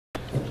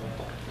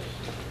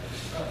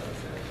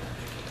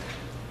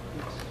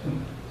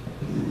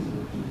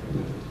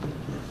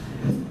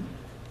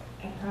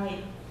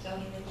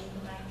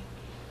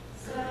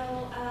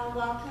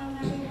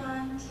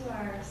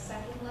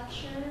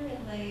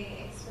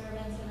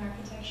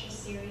lecture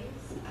series.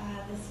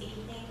 This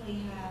evening we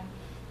have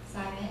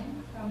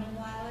Simon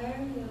Frommenwiler,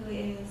 who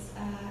is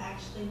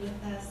actually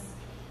with us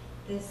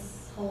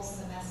this whole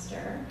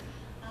semester.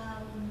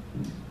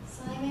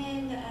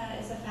 Simon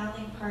is a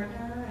founding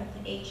partner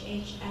of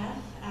HHF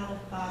out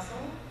of Basel,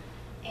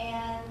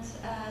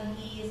 and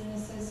he is an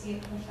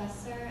associate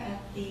professor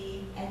at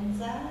the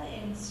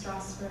ENSA in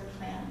Strasbourg,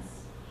 France.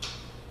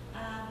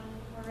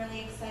 We're really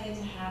excited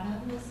to have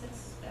him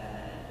this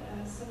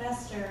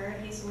semester.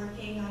 He's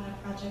working on a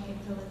project in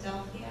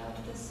Philadelphia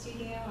with the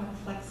studio on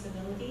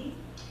flexibility.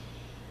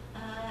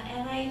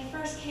 And I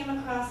first came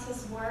across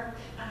his work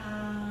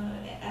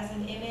as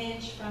an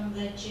image from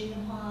the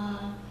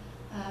Jinhua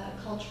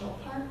Cultural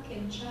Park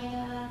in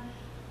China,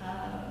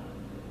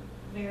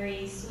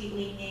 very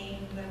sweetly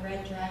named the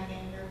Red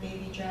Dragon or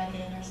Baby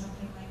Dragon or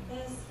something like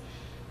this.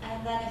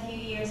 And then a few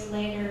years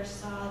later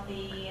saw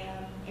the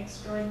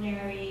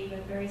extraordinary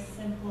but very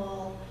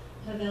simple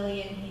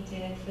pavilion he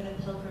did for the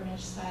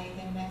pilgrimage site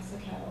in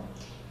Mexico.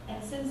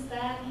 And since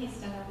then he's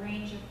done a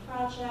range of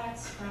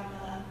projects, from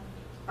an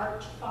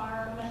art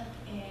farm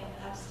in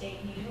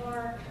upstate New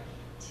York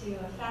to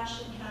a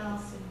fashion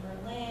house in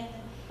Berlin.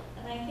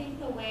 And I think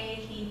the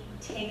way he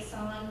takes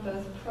on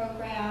both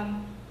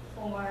program,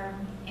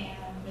 form,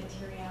 and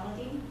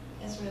materiality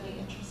is really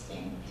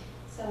interesting.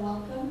 So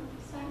welcome,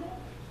 Simon.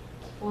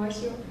 The floor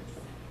is yours.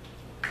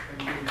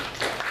 Thank you.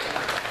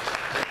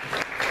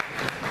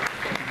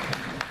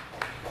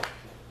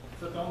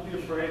 So don't be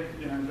afraid,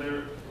 there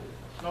are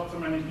not so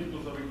many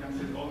people, so we can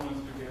sit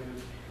almost together.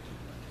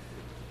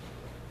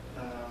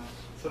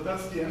 So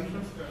that's the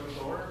entrance to our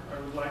door. I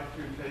would like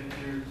to take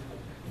you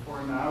for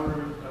an hour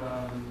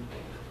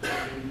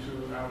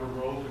into our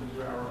world,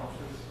 into our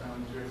office,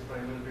 and to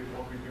explain a little bit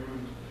what we do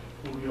and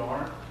who we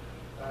are.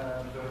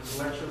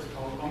 The lecture is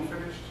called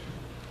Unfinished,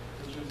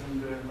 which is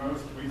in the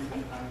most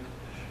recent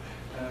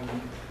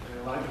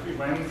live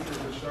events, or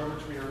the show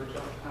which we are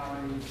just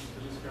having,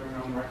 which is going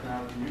on right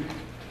now in Munich,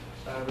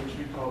 which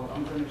we call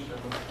Unfinished.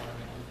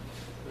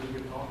 We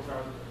will talk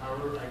about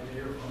our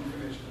idea of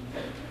unfinished and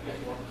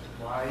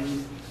why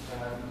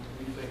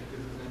we think this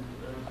is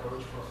an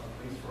approach for, at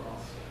least for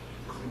us,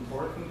 is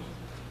important.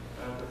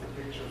 That the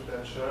pictures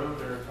that show,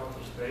 there are a couple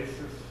of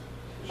spaces.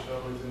 The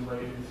show is in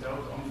way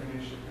itself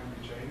unfinished. It can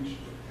be changed.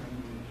 It can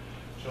be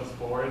just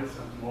boards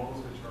and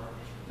models which are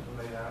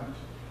laid out.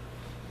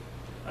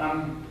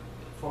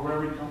 For where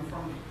we come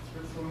from,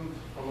 Switzerland,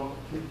 for a lot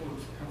of people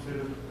it's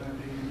considered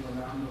being in the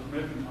land of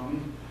milk and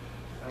honey.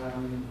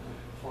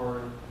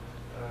 For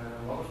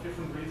a lot of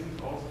different reasons,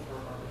 also for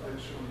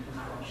architecture and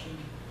construction.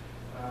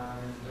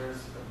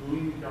 There's a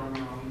boom going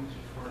on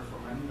for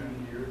many, many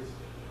years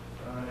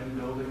in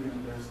building,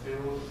 and there's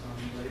still some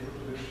labor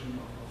tradition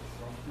of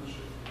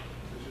craftsmanship,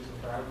 which is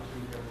about to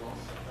get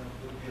lost.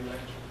 With the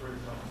electric, for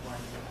example,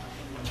 like that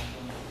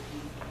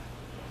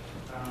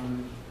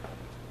happening.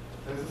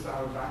 This is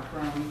our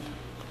background,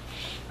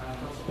 and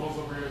that's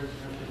also where you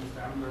have to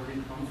understand where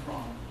we come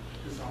from,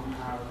 to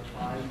somehow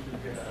try to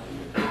get out of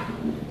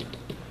it.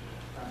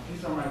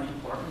 These are my two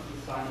partners,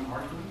 Simon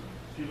Hartmann,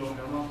 Thilo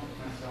Heller,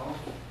 myself.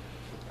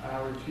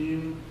 Our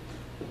team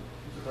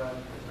is about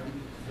 20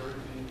 to 30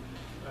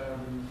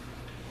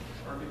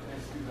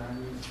 architects,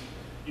 designers,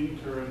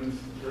 interns,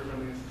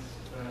 urbanists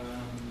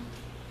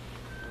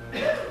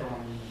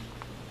from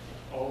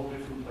all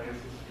different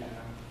places. We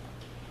have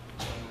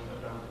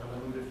about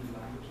 11 different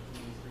languages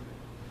in this studio.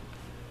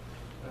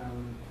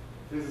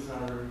 This is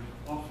our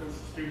office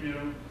studio.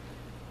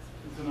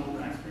 It's an old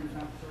ice cream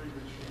factory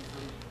which we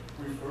could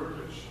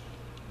refurbish.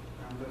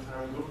 And that's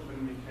how it looked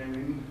when I came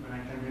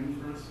in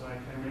first. So I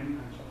came in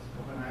and just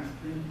got an ice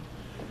cream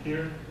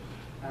here.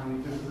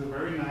 And this is a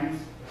very nice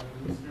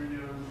new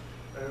studio.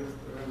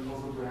 It's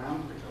also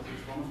brand, because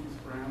it's one of these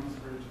brands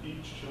where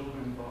each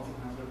children in Basel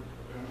has an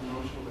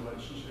emotional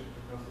relationship,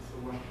 because it's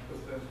the one,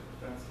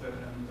 that's the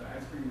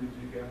ice cream that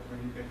you get when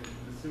you get into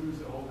the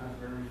zoos. They all have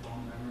very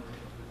fond memories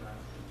of this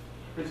ice cream,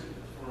 which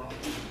for us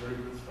is a very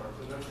good start.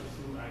 So that's a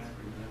zoo ice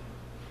cream there.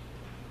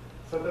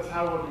 So that's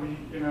how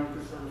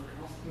this sort of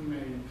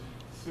custom-made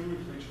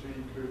suit which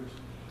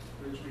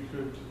we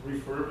could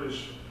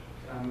refurbish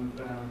and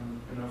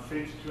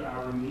fit to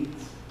our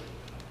needs.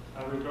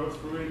 I will go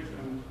through it,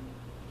 and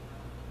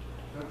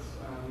that's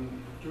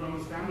to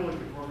understand a little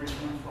bit where we're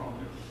coming from.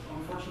 It's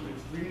unfortunately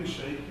extremely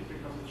shaky,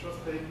 because it's just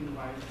taken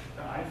by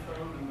the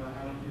iPhone, and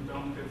you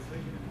don't get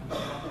sick. And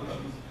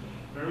these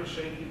very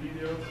shaky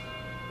videos.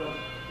 But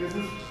this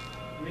is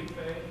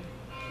midday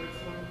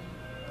Switzerland.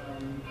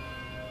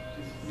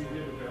 You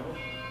hear the bell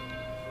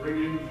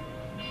ringing.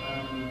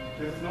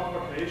 This is not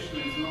vacation,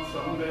 it's not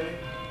Sunday.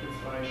 It's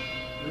like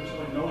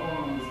literally no one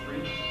on the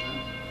street.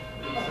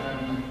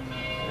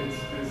 It's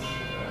this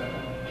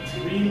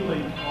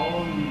extremely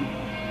calm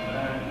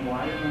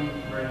environment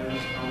where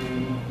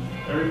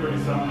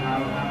everybody's somehow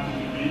happy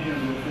to be,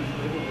 and it feels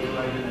a little bit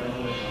like an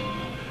elderly home.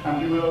 And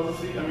you will also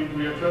see,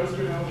 we are close to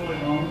an elderly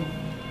home,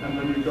 and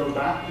when we go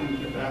back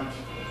into that,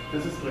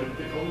 this is like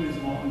the only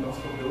small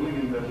industrial building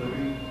in the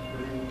living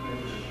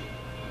neighborhood.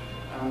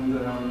 And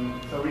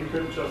so we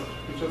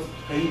just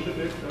painted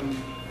it, and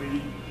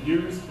we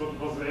used what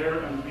was there,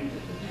 and we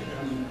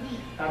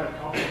had a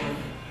couple of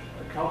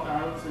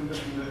cutouts in the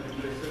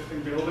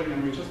existing building,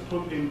 and we just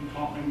put in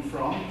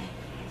front.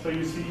 So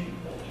you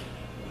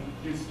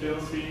still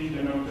see,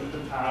 you know,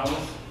 the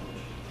tiles.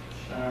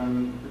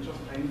 We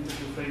just painted the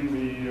thing.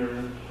 We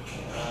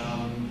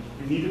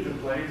needed a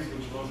place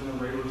which was in a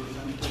way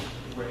representative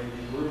of the way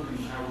we work and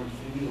how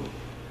we feel.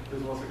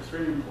 This was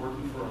extremely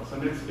important for us,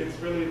 and it's a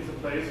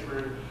place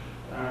where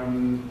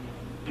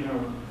you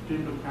know,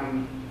 people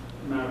can.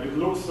 It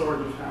looks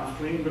sort of half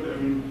clean, but I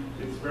mean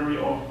it's very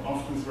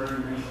often it's very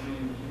messy.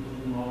 People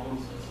do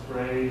models, it's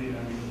gray,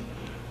 and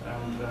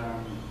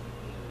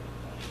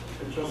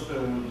it's just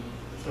a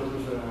sort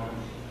of a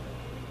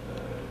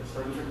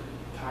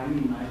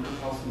tiny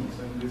microcosms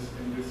in this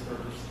sort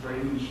of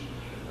strange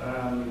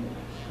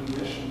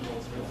condition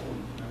called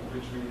Switzerland,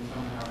 which we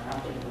somehow have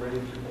to be ready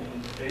to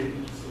be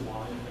able to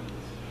survive in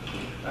this.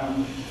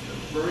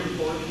 Very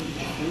important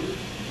food.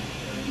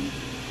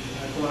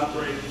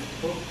 Collaborate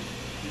cook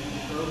in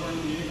the program.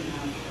 We even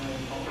have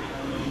our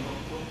own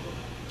cookbook.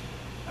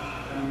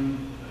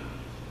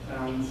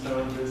 And so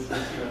this is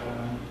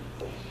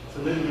it's a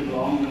little bit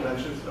long, but I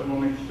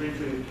want to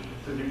quickly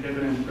so you get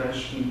an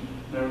impression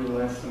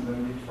nevertheless, and then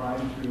we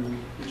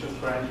just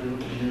try to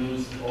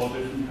use all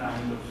different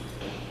kinds of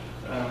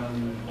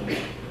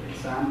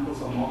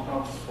examples or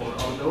mock-ups for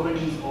our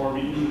buildings, or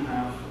we even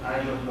have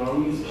either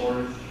loans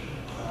or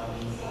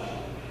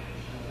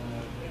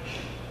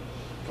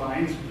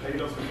clients who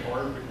paid us with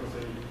art because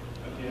they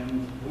at the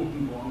end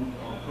wouldn't want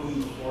or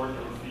couldn't afford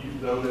their fees,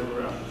 though they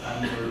were at the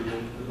time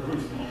very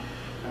small,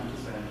 I have to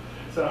say.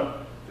 So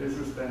this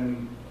is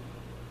then,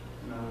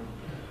 you know,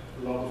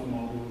 a lot of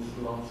models,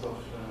 lots of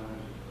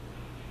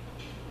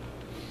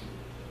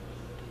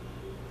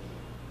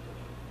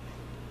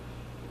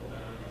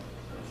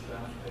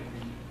staff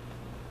taking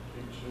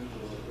pictures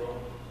or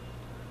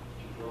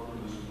program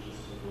is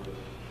just a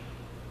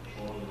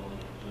short amount of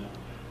time.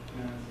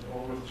 Yeah, it's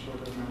always a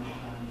short amount of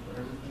time for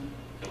everything.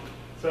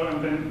 So, and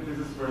then this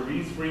is where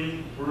we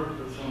three work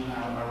with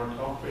somehow our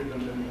cockpit,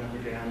 and then we have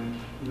again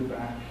in the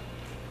back,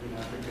 we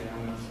have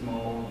again a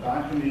small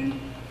balcony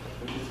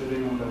which is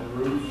sitting on that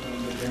roof, and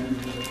again we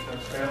have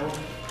that cell.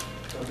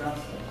 So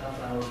that's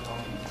our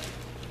cockpit.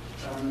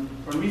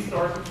 When we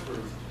started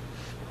first,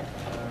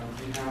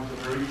 we have a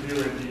very clear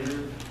idea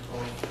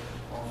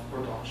of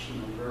production,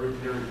 and very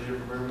clear idea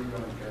of where we're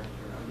going to get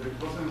to. And it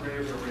wasn't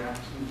really a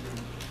reaction to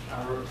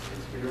our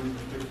experience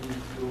with different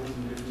schools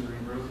and different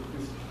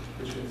universities,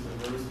 which is a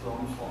very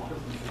strong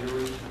focus in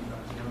theory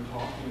and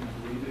talking and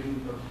reading,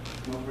 but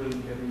not really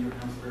getting your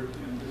hands dirty.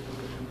 And this was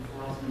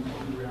for us an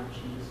important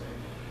reaction to say,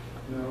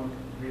 you know,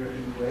 we are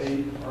in a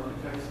way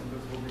architects, and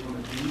that's what we want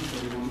to do. So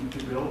we wanted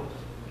to build.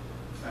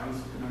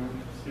 Sounds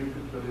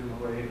stupid, but in a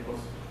way it was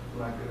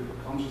like a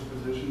conscious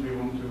decision. We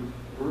want to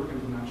work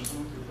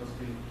internationally because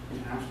we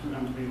have to,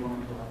 and we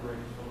want to collaborate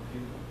with other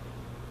people.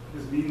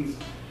 This means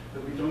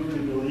that we don't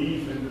really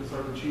believe in the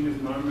sort of genius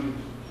moment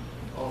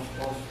of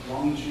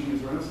one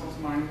genius Renaissance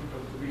mind,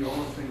 but we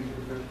always think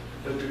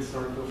that it's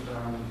sort of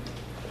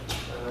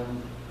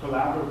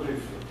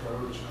collaborative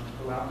approach and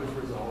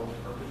collaborative result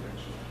of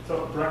architecture.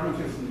 So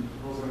pragmatism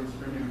was an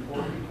extremely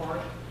important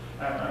part.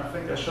 I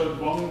think I showed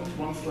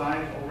one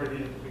slide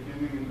already at the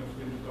beginning of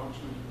the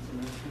introduction to the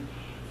semester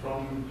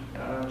from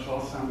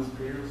Charles Sanders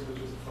Peirce, which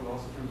is a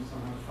philosopher and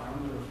somehow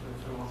founder of the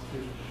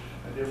philosophy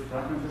idea of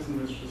pragmatism,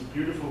 which is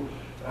beautiful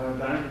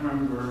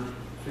diagram where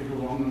figure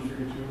 1 and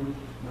figure 2,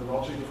 the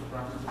logic of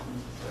pragmatism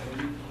is the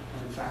same,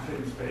 and exactly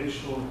in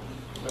spatial.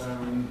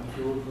 If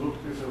you look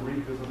this or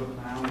read this other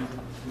plan,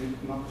 it's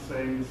not the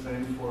same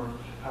for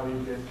how you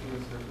get to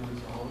a certain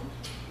result.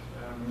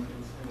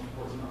 It's, and of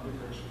course, in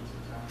architecture, it's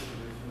exactly the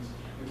difference.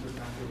 It's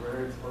exactly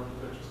where its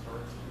architecture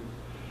starts to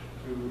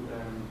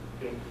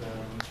get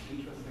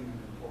interesting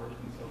and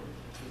important. So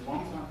there's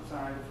one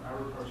side of our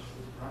approach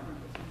is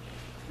pragmatism.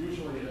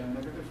 Usually a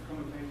negative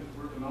connotated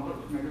word, another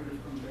negative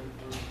connotated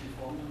word is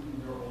formalism.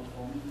 We are all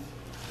formalists.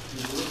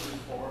 We work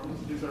with forms.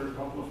 These are a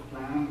couple of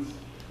plans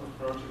of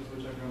projects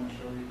which I'm going to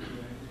show you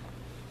today.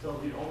 So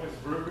we always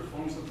work with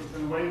forms, but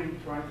in a way we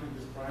try to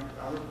describe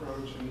our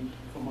approach in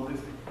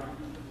formalistic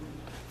pragmatism,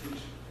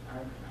 which I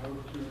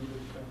hope to,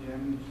 at the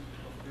end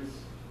of this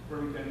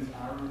very dense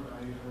hour,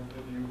 I hope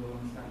that you will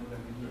understand what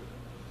I mean with it.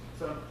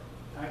 So,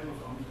 title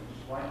of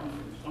unfinished. Why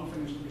unfinished?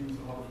 Unfinished means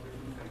a lot of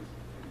different things.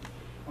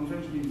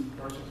 Unfinished means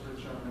projects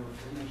which are never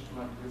finished,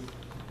 like this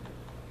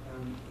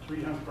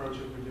treehouse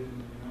project we did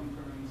in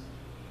Uncommons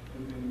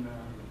in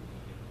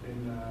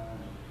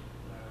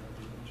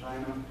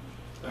China.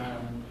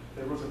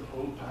 There was a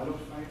whole pilot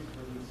phase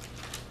for this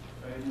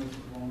famous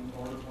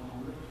Order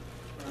 100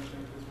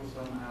 project. This was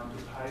somehow the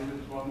pilot,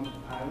 one of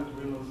the pilot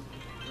villas,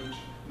 which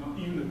not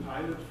even the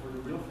pilot for the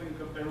real thing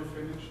got ever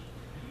finished.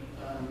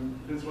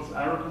 This was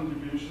our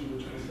contribution,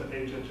 which is the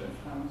HHF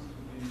house, to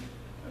be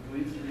at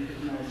least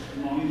recognized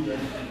among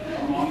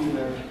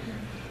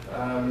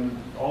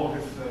all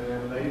his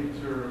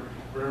later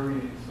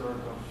very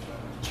sort of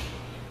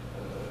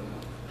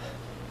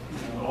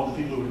all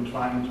the people who are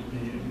trying to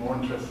be more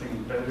interesting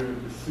and better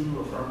at the zoo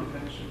of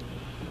architecture.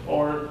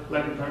 Or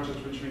like a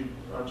project which we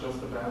are just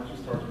about to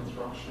start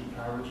construction,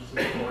 carriage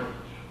support,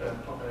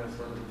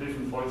 sort of a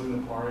different voice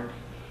in the park,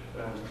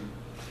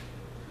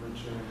 which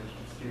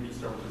is due to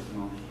start this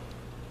month.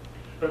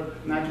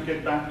 But now to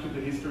get back to the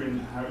history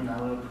and how in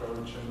our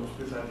approach and of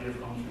this idea of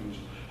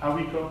unfinished. How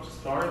we got to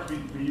start,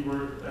 we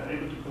were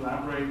able to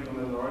collaborate on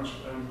a large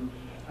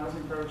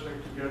housing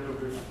project together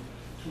with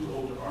two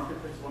older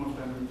architects, one of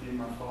them being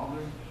my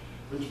father,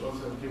 which was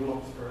a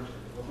developers project.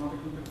 It was not a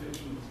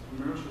competition, it was a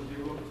commercial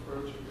developers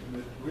project, and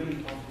a really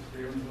tough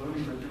experience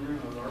learning by doing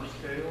on a large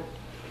scale.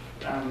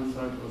 And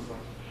so it was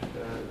like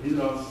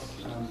villas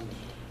and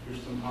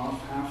with some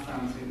half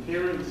fancy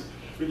interiors,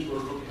 which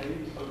were okay,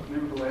 but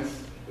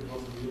nevertheless, it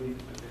was really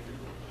a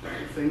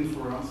difficult thing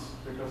for us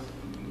because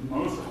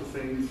most of the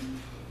things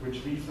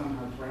which we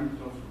somehow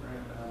dreamt of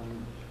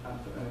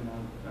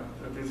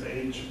at this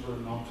age were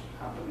not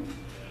happening.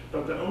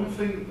 But the only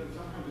thing that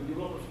somehow the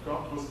developers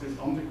got was this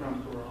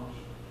underground garage.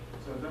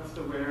 So that's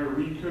where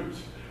we could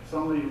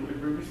suddenly,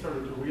 we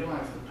started to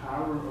realize the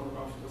power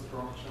of the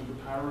structure and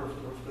the power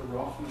of the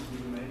roughness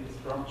in the naked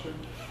structure,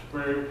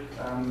 where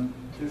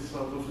this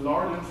sort of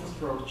large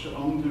infrastructure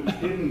on the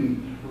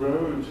hidden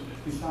road,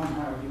 he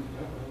somehow,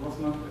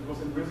 it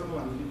was invisible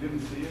and he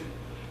didn't see it.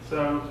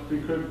 So we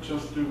could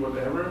just do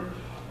whatever.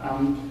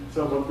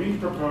 So what we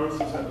propose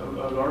is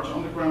a large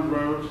underground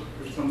road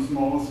with some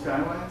small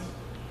skylights,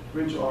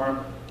 which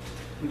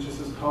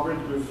is covered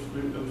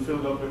and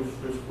filled up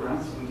with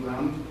grass and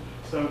land,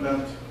 so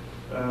that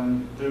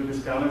the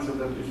skylights, so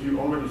that if you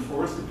already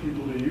force the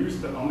people to use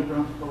the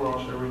underground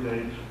garage every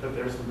day, that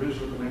there's a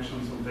visual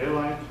connection, some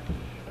daylight,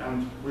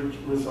 and which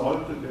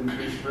resulted in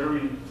this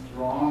very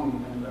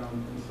strong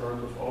and sort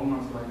of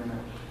almost like in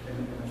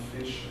a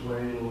fish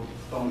whale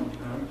stomach.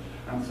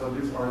 And so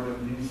these are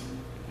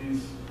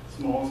these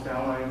small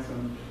skylights,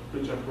 and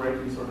which are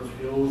creating sort of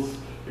hills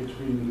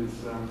between this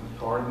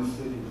garden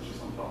city, which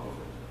is on top of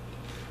it.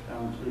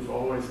 And we've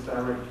always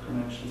direct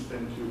connections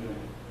then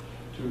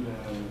to the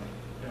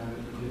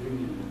living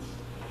units.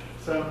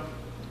 So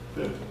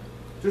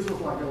this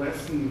was like a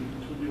lesson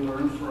to be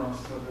learned for us,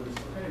 so that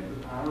it's okay,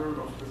 the power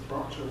of the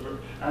structure, but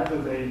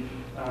either they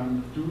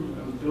do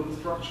and build the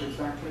structure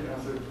exactly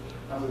as it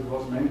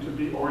was meant to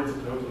be, or it's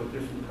a totally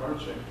different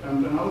project.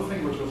 And another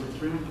thing which was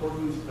extremely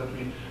important is that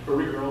we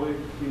very early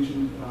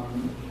mentioned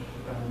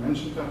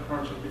that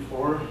project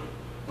before,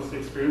 was the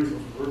experience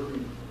of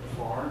working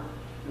afar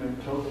in a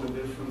totally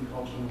different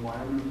cultural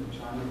environment. In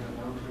China, we had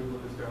no clue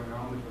what is going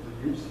on. It was a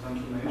huge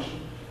transformation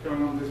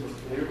going on. This was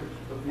clear,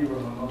 but we were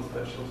not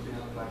specialists. We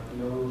had like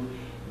no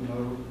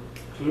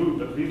clue.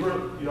 But we were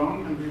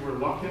young, and we were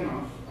lucky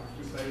enough, I have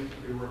to say, to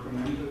be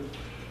recommended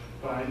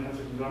by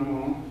Hazek.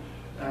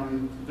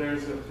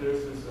 There's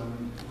this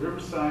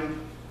riverside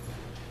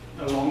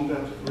along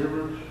that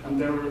river,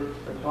 and there were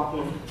a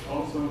couple of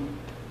also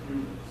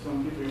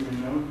some people you may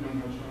know,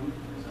 Young Hachon,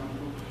 for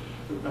example,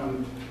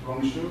 and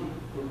Wang Shu,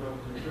 who got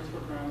the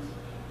CRISPR grants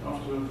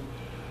afterwards.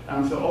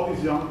 And so all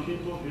these young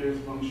people, here's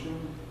Wang Shu,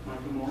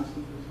 Michael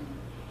Morrison, for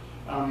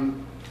example,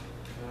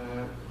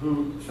 who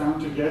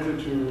found together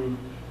to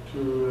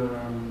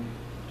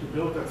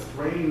build that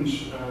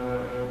strange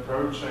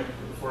project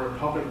for a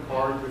public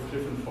park with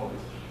different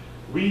follies.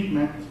 We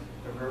met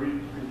a very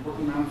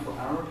important man for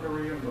our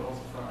career, and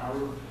also for our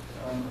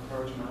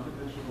approach in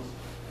architecture was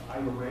Ai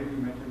Weiwei. We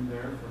met him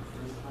there for the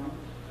first time.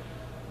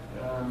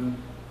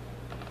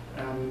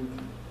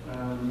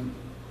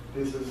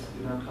 This is,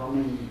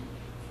 coming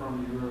from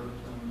Europe,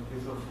 and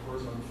these are, of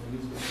course, are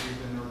things which we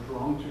then are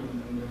drawn to,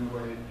 and in a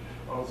way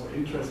also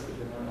interested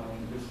in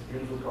this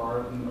beautiful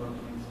garden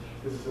openings.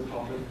 This is a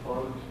public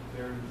park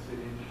there in the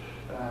city.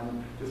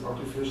 This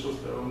artificial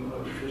stone,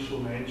 artificial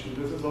nature.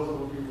 This is also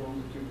what we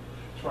wanted to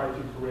try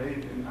to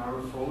create in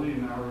our folly,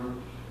 in our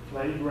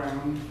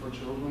playground for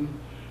children.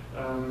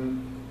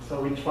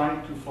 So we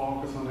tried to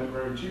focus on a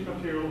very cheap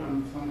material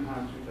and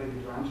somehow to take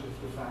advantage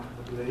of the fact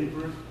that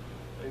labor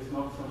is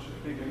not such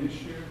a big an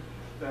issue,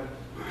 that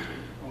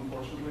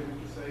unfortunately I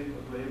have to say,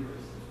 but labor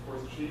is of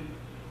course cheap.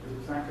 It's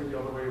exactly the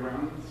other way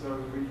around.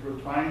 So we were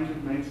trying to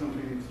make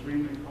something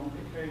extremely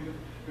complicated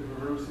with a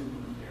very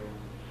simple material.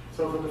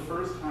 So for the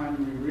first time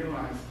we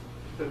realized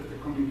that the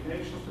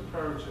communication of the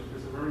project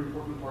is a very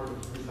important part of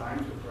the design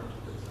of the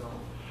project itself.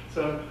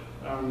 So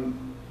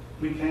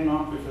we came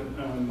up with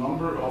a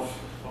number of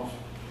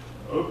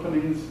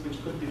openings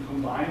which could be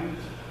combined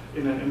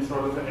in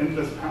sort of an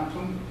endless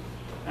pattern.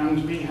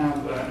 And we had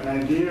an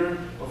idea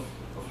of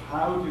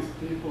how these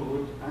people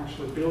would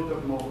actually build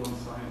that model on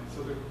site.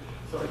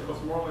 So it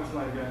was more or less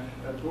like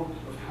a book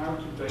of how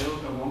to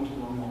build a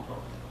one-to-one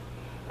mock-up.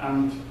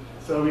 And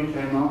so we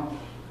came up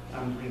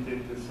and we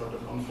did this sort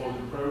of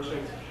unfolded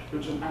project,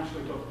 which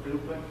actually got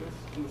built like this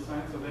on the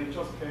site. So they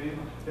just came,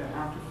 they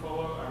had to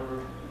follow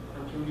our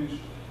cartoonish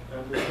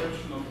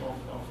description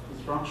of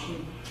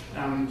construction,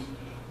 and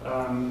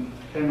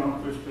came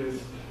up with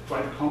this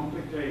quite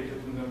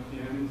complicated and at the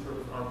end sort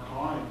of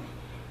archaic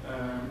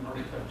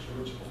architecture,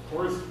 which of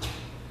course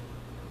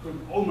could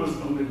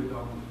almost only be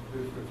done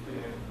with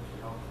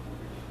the help of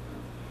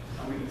computers.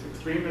 I mean, it's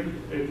extremely,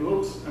 it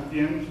looks at the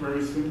end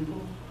very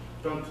simple,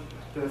 but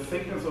the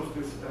thickness of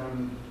this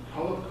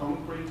colored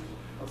concrete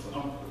at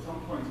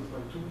some points is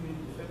like 2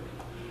 meters thick.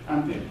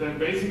 And the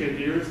basic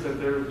idea is that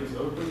there are these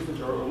openings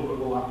which are all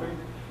overlapping,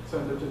 so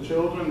that the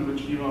children,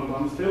 which Ivan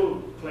Van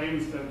still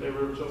claims that they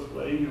were just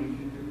playing and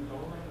he didn't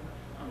color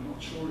it. I'm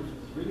not sure if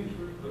it's really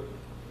true, but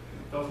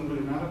it doesn't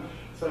really matter.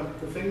 So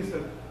the thing is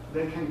that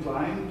they can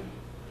climb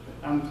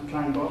and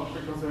climb up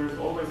because there is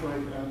always like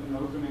an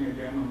opening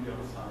again on the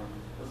other side.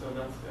 So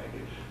that's the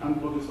idea.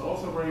 And what is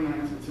also very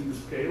nice, it's in the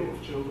scale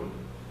of children.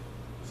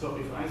 So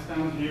if I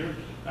stand here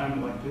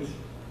like this,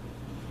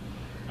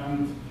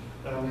 and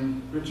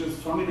which is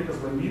funny because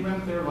when we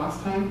went there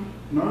last time,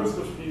 most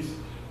of these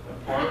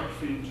park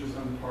features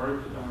and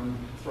park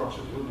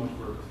structures would not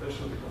work,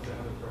 especially because they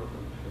had a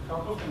problem. A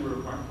couple of them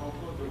were quite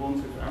popular, the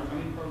ones without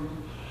any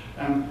problem.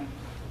 And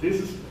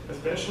this is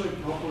especially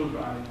popular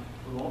by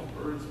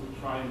lovebirds who are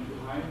trying to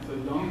hide. It's a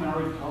young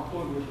married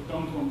couple who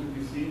don't want to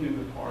be seen in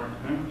the park,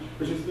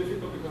 which is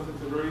difficult because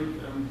it's a very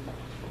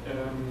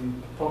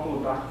popular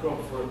backdrop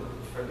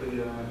for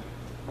the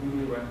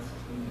newlyweds.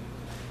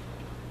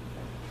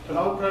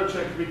 Another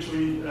project which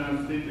we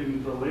did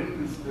in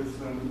Berlin is this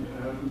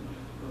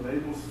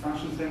Labels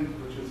Fashion Center,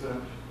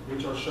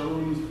 which are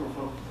showrooms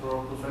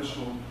for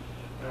professional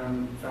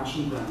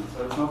fashion brands.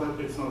 So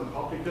it's not a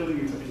public building;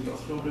 it's an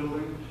industrial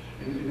building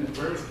in a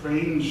very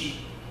strange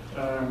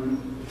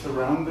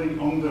surrounding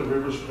on the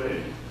River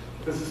Spree.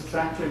 This is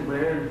exactly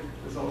where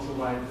there's also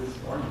like this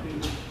art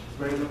piece,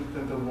 where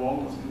the wall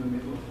was in the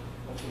middle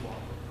of the wall.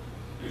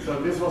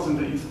 So this was in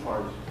the east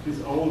part.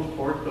 These old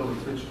port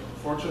buildings, which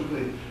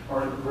fortunately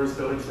were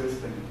still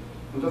existing,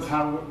 and that's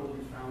what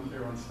we found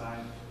here on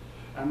site.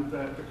 And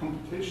the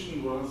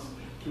competition was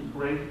to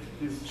create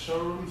these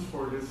showrooms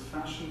for this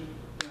fashion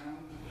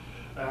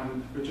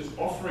brand, which is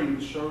offering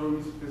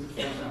showrooms. This is,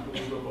 for example,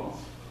 Hugo Boss,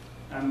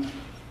 and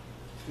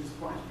this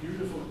quite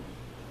beautiful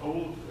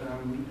old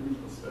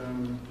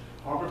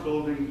harbor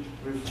building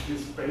with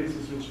these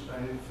spaces, which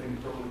I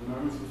think probably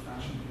most of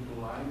fashion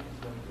people like.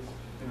 So this,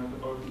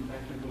 the open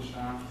technical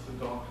shafts, the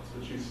docks,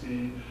 which you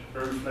see,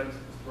 very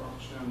flexible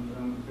structure,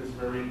 and this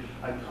very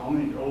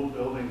iconic old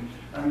building.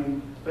 I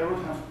mean, they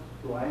would have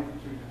liked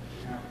to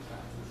have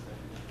exactly the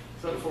same.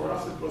 So for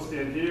us, it was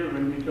the idea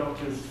when we got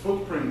this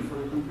footprint for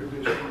the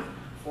competition,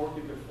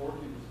 40 by 40,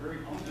 it was very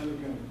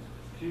unelegant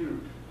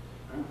cube,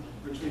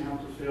 which we had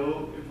to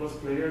fill. It was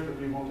clear that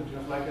we wanted to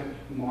have like a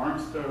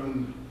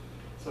markstone,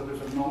 sort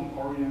of a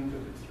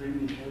non-oriented,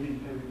 extremely heavy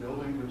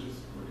building, which is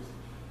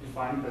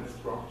defined by the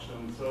structure.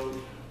 And so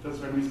that's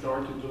when we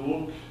started to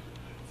look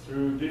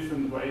through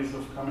different ways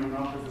of coming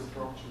up with a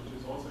structure,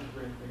 which is also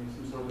creating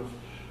some sort of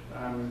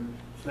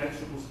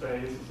flexible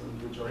spaces,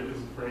 and which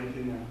is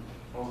creating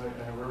also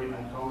a very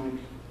iconic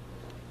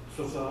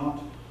facade.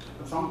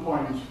 At some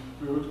point,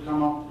 we would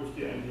come up with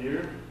the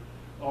idea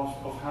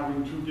of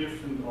having two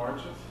different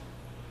arches,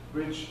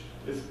 which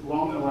is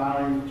one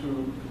allowing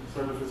to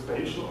sort of a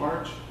spatial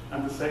arch,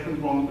 and the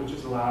second one which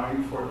is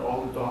allowing for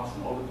all the docks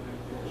and all the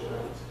technical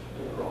shafts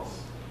to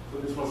cross. So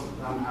this was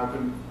how the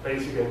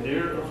basic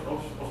idea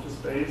of the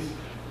space,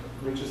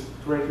 which is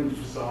creating the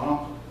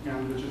facade,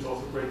 and which is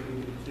also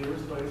creating the exterior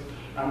space.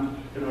 And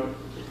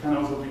it can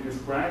also be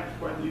described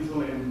quite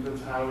easily, and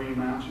that's how we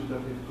imagined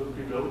that it could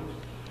be built.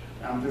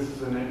 And this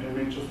is an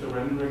image of the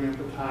rendering at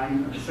the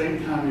time. At the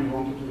same time, we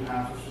wanted to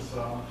have a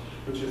facade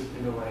which is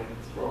in a way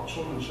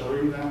structural and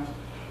showing that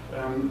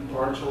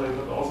partially,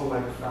 but also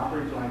like a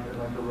fabric, like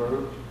a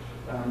robe,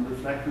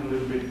 reflecting a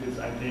little bit this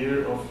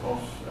idea of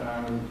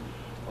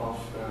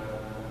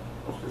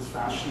this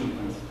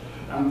fashion.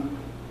 And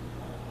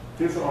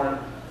these are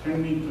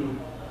 10 meter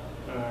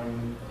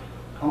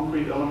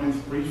concrete elements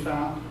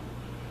prefab,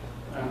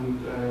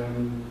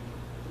 and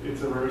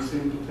it's a very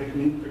simple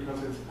technique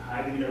because it's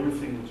hiding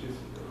everything, which is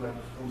like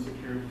from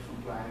security,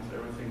 from clients,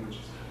 everything which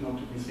is not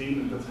to be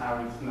seen, and that's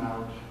how it's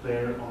now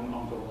there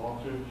on the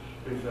water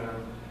with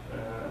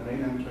a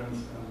main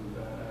entrance and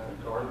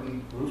a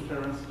garden roof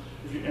terrace.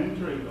 If you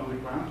enter it on the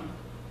ground,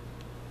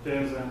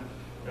 there's a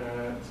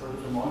sort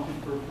of a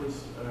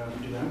multi-purpose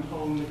event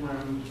hall on the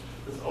ground.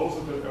 It's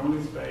also the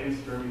only space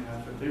where we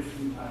have a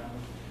different type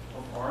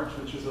of arch,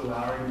 which is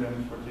allowing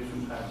them for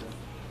different types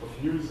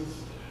of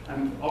uses.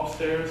 And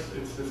upstairs,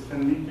 it's this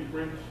 10-meter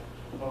grid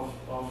of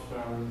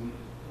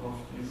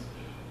these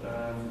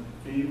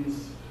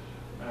beams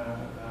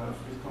of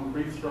this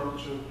concrete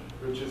structure,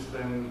 which is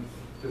then,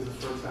 this is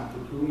for example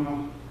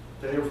Puma.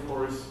 They, of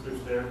course,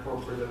 with their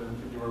corporate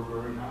identity, were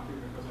very happy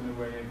because in a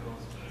way it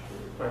was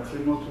quite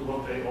similar to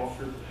what they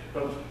offered.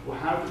 But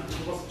how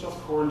it was just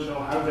core and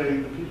shell. How the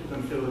people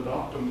can fill it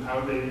up and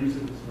how they use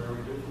it is very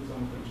different.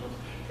 Something just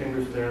came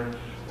with their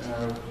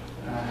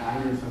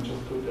hangers and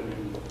just put them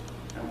in.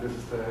 And this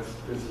is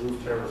this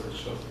roof terrace is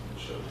just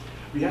showed.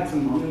 We had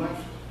some money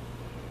left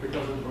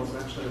because it was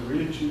actually a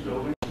really cheap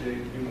building.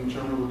 In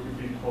German it could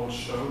be called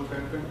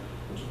Showtreppe,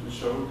 which is the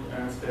show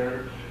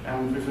stair.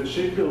 And with a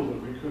shipbuilder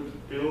we could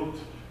build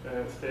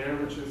a stair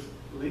which is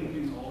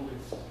linking all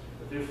these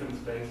the different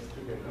spaces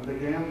together. And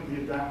again,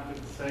 we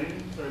adapted the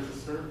same, so it's a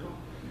circle,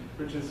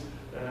 which is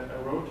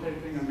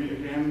rotating, and we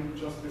again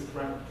just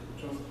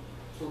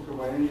took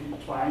away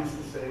twice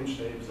the same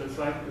shape. So it's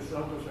like a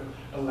sort of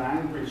a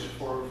language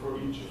for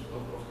each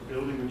of the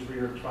building which we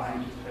are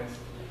trying to test.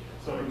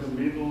 So in the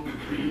middle,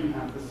 we even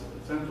have this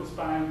central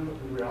spine, but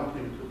in reality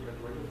we could get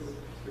rid of it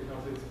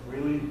because it's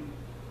really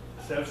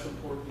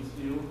self-supporting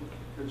steel,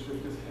 which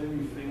with this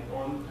heavy, thick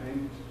oil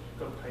paint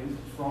got painted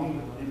from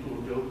the people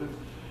who built it,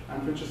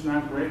 and which is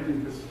now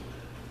creating this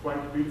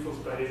quite beautiful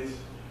space,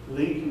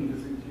 linking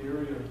this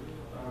interior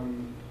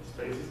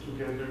spaces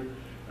together.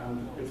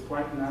 And it's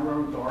quite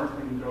narrow, dark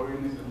when you go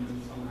in it, and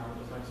then somehow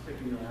it's like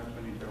spitting you out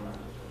when you go out.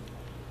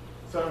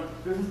 So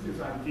this is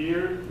this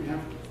idea. We have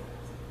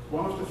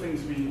one of the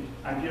things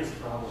ideas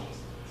travel,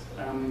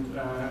 and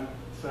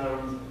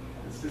so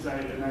it's this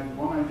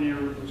one idea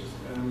which is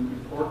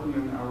important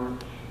in our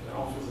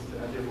office is the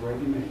idea of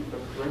ready-made.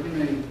 But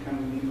ready-made can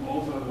mean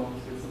also a lot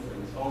of different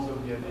things. Also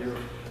the idea of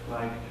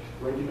like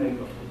ready-made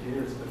of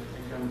ideas that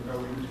we can go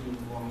into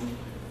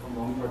from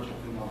one project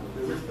to another.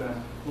 This is the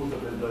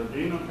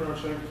Frommenwiler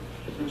project,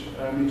 which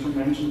Mitchell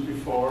mentioned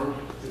before,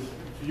 this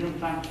viewing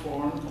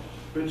platform,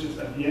 which is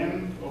at the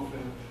end of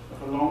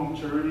a long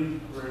journey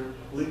where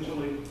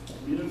literally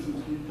millions of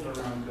people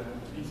around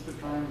Easter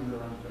time and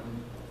around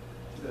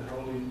the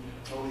Holy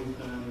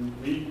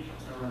Week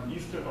around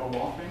Easter are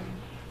walking.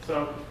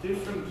 So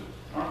different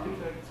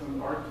architects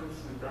and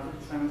artists and graphic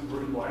designers were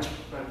invited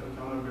by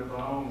Tatjana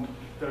Bilbao and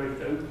Derek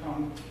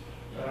Delkamp,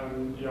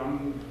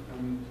 young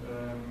and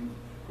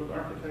good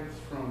architects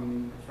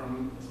from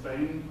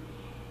Spain.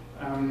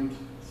 And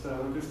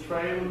so this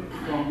trail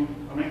from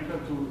Ameca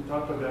to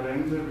Tapa de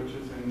Rende, which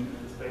is in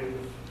the state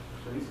of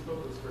Jalisco,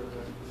 that's where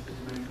the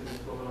main city is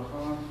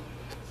Guadalajara.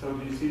 So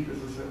you see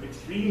this is an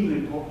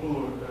extremely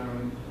popular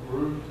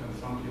route, and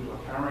some people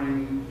are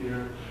carrying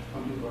here,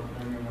 some people are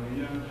carrying a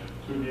Maria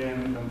to the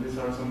end, and these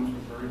are some of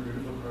the very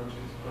beautiful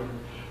projects for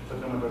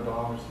Tatjana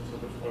Bilbao, some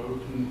sort of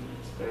open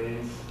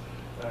space,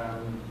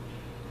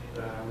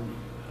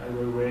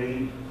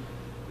 highway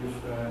with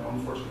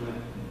unfortunately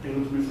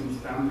built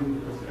misunderstanding,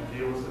 because the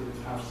idea was that it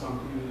have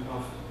something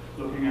of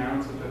looking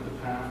out, so that the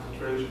path, the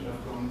trail should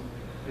have gone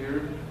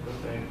here, but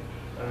they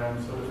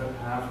sort of have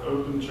half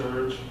open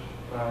church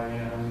by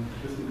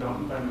Christian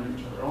Gartenbein,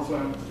 which are also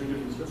a studio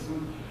from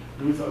Switzerland,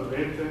 Luis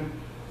Albrete,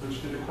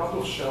 which did a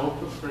couple of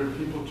shelters where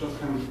people just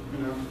can,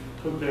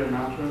 put their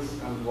mattress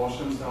and wash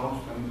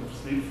themselves and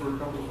sleep for a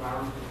couple of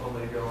hours before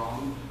they go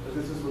on. But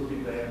this would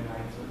be day and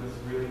night, so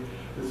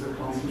there's a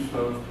constant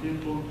flow of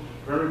people.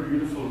 Very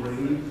beautiful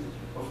raiment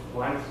of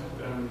white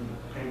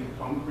painted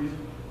concrete.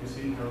 You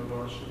see how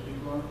large the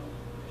people are.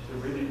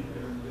 The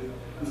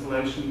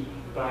installation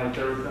by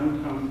Derek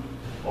Duncan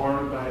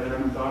or by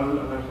Elemental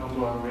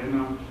Alejandro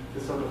Arena,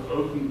 this sort of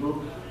open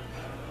book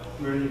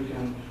where you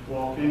can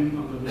walk in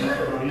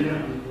underneath Maria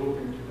and look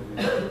into the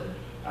window.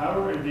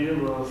 Our idea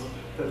was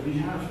that we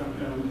have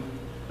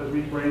that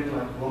we create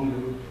like one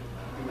loop,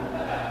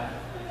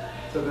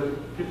 so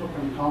that people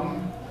can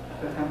come,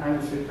 they can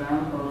either sit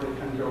down or they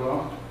can go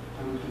up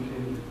and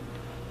continue.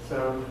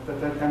 So that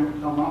they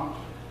can come up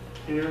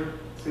here,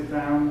 sit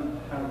down,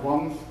 and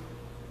once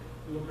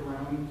look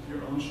around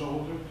your own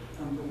shoulder,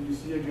 and then you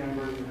see again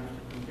where you have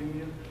to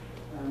continue,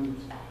 and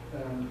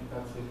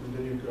that's it, and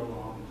then you go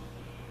on.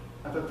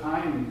 At the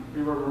time,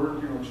 we were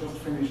working, we just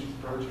finished this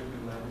project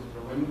in Leibniz,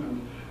 Berlin,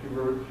 and we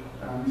were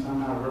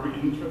somehow very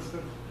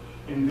interested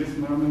in this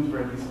moment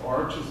where these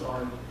arches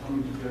are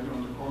coming together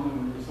on the corner,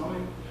 and we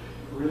suddenly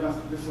realized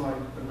that this is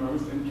like the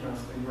most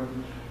interesting,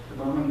 the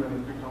moment when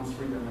it becomes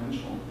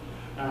three-dimensional.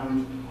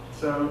 And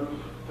so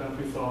that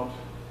we thought,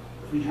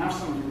 if we have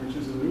something which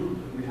is a loop,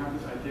 and we have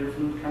this idea of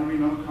loop, can we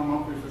not come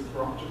up with a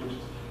structure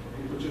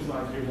which is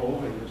like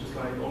evolving, which is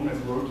like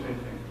almost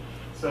rotating?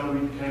 So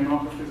we came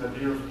up with this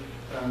idea of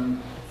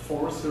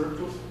 4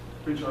 circles,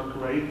 which are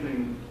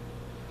creating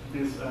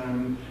this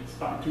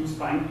two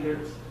spine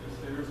pairs,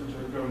 which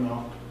are going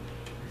up.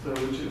 So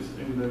which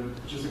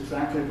is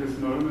exactly this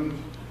moment,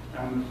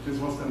 and this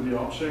was then the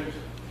object.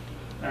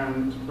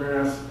 And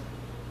whereas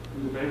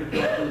in the baby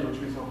project, which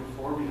we saw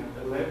before, we had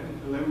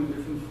 11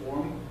 different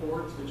form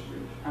boards, which we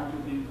had to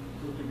be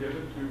put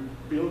together to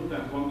build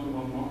that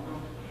one-to-one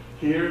mock-up.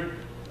 Here,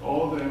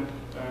 all the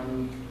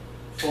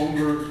form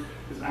work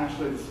is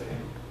actually the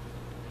same.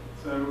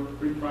 So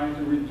we try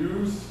to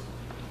reduce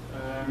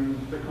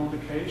the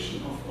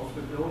complication of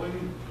the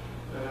building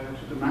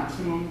to the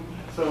maximum.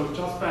 So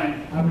just by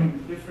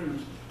having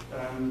different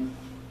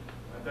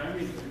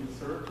diameters in the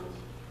circles,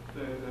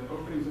 the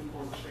openings of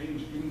course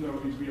change, even though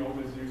we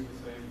always use the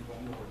same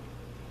form board.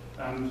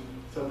 And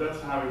so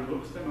that's how it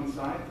looks then on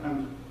site.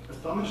 And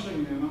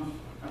astonishingly enough,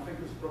 I think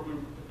it's probably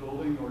the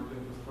building or the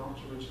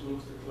structure which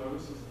looks the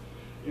closest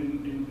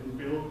in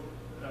build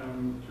to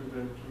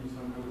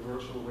somehow the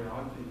virtual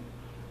reality.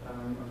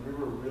 And we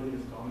were really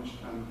astonished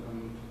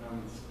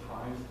and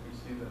surprised to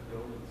see that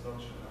built in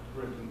such an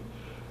accurate and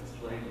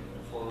straight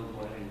and forward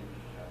way.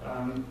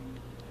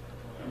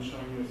 I'm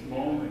showing you a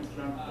small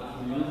extract of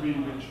a movie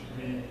which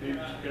we did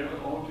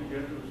all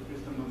together with this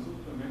and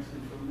Super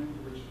Mexican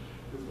filmmaker, which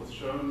this was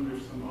shown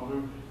with some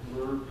other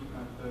work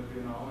at the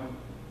Biennale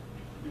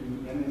in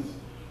Venice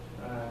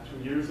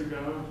 2 years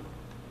ago,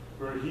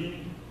 where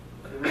he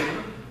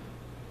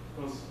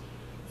was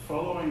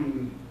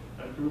following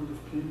a group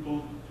of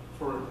people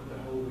for the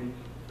whole week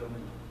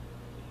filming.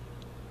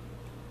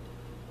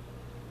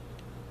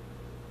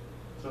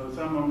 So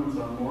some moments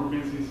are more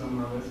busy, some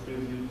are less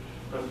busy,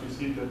 but you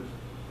see that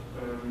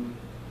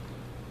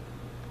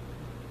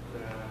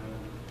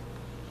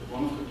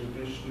one of the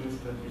traditions is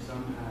that you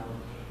somehow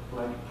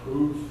like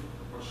prove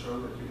or show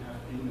that you have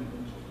been in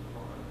each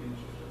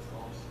of the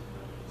stops.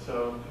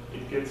 So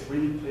it gets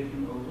really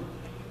taken over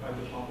by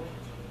the public.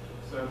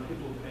 So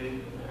people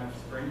have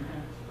spray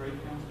cans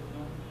with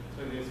them.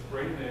 So they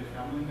spray their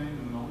family name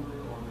and number,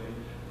 or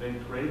they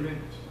grave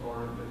it,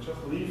 or they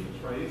just leave a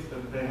trace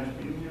that they have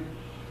been here.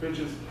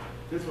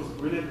 This was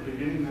really at the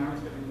beginning. Now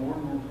it's getting more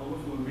and more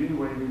colorful, and really the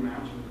way we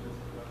imagined it is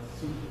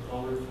super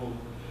colorful.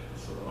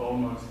 So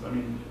almost, I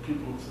mean,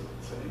 people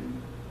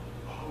saying,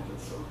 "Oh,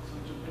 that's such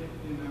a big,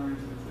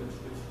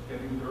 it's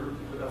getting dirty."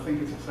 But I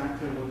think it's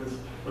exactly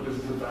what this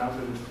is about.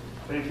 That it's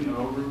taken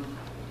over,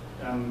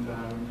 and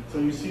so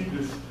you see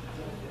this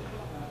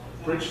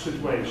bridge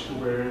situation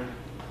where,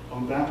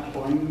 on that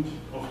point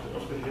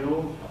of the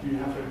hill, you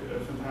have a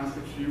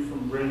fantastic view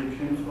from where you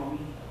came from,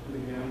 and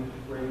again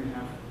where you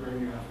have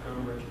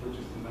Covered, which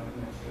is the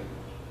next step.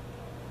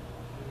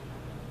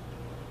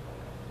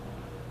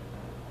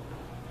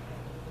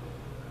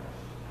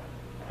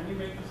 Can you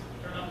make this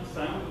turn up the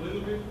sound a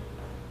little bit?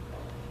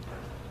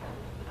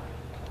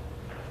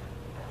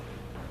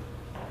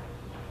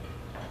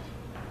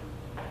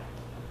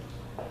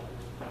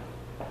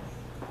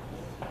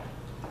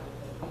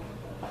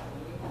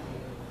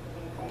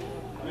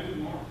 A little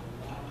more.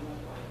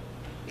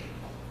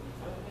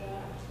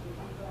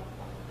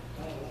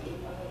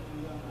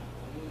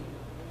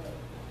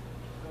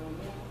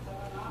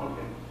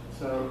 Okay,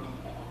 so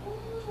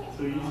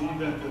you see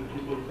that the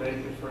people take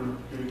different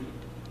to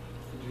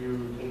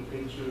take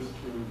pictures,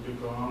 to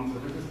go on. So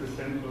this is the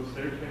central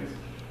staircase,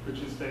 which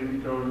is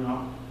then going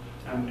up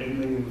and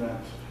ending in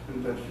that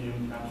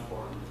viewing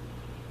platform.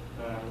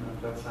 And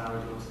that's how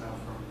it looks now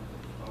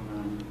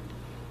from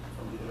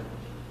here.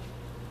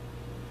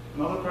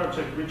 Another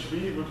project, which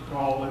we would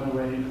call in a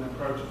way an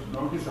approach of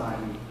no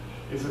design,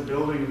 is a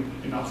building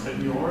in upstate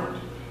New York,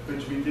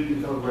 which we did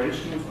in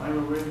collaboration with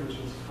Iowa, which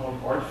is called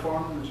Art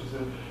Farm, which is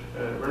a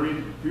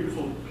very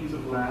beautiful piece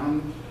of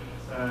land.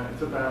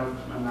 It's about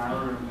an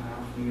hour and a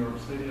half from New York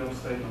City,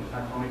 upstate on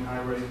Taconic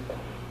Highway,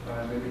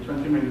 maybe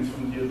 20 minutes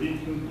from Deal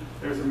Beacon.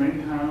 There's a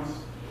main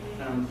house,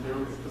 and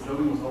the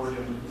building was already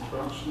under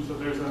construction. So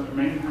there's a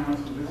main house,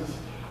 and this is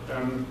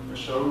a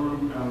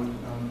showroom and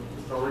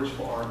storage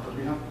for art, but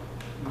we have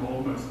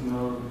almost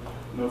no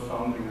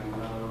funding and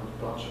no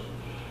budget.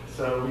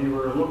 So we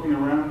were looking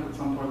around. At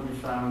some point we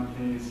found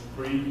these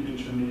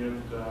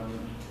pre-engineered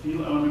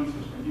steel elements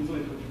which can easily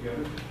put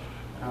together,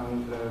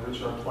 and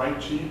which are quite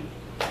cheap,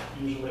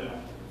 usually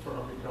for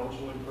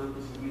agricultural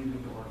purposes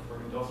needed or for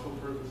industrial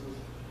purposes.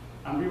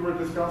 And we were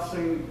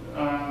discussing,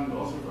 and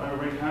also with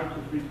Iowa, how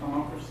could we come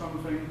up with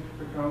something,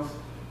 because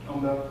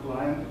on that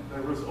line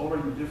there was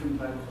already different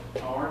type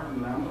of art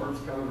and land art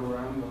scattered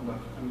around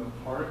in the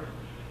park.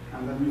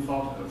 And then we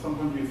thought, at some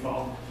point we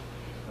thought,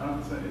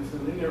 it's a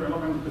linear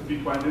element, could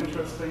be quite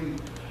interesting.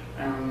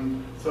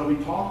 And so we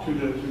talked to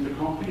the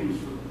company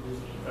who's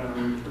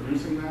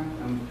producing that,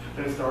 and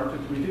they started.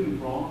 We didn't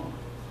draw,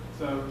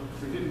 so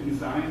we didn't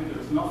design.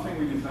 There's nothing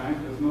we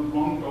designed. There's not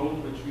one goal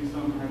which we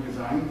somehow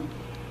designed.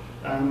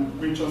 And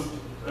we just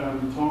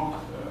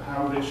talked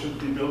how they should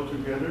be built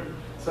together.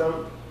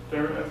 So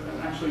there are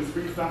actually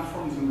 3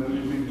 platforms in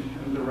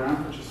the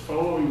ramp, which is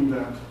following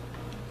that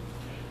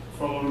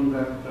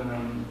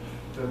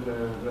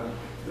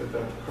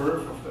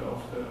curve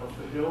of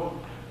the hill.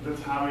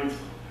 That's how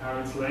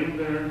it's laying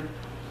there.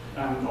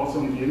 And also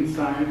on the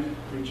inside,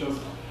 we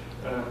just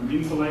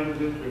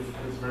insulated it with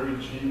very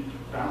cheap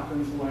bath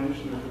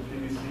insulation with a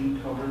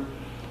PVC cover,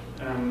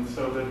 and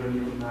so that when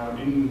you're now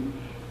in,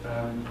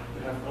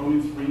 they have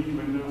only 3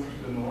 windows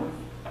to the north.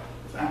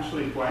 It's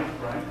actually quite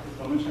bright,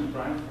 astonishingly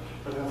bright,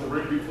 but it has a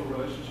very beautiful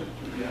relationship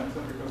to the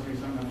outside, because you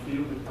somehow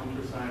feel the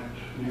countryside,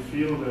 and you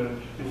feel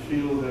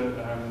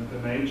the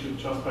nature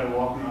just by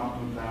walking up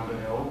and down the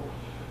hill.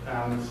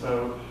 And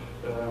so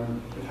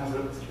it has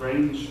a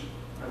strange,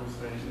 I would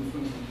say,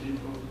 influence on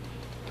people.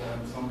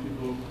 Some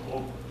people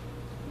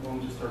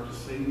want to start to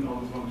sing,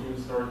 others want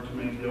to start to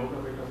make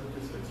yoga, because it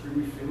is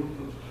extremely filled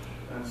with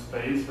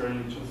space where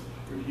you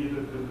hear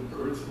the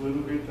birds a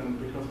little bit, and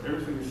because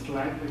everything is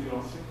slightly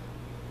glossy.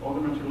 All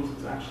the materials,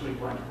 it's actually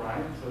quite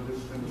bright. So this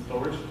is in the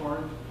storage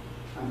part,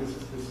 and this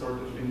is this sort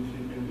of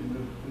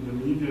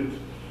intermediate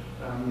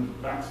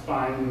back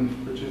spine,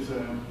 which is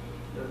at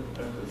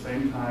the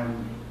same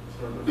time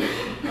sort of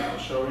a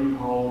showing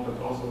hall, but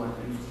also like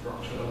the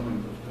infrastructure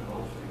element of the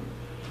whole thing.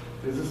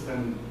 This is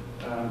then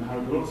how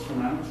it looks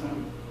from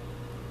outside,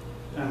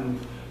 and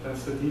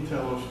that's the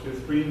detail of this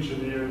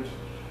pre-engineered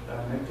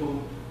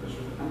metal, which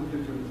the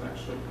amplitude is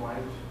actually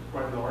quite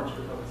quite large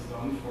because it's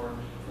done for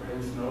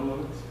heavy snow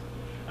loads.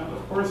 And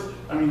of course,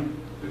 I mean,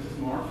 this is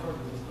Marfa,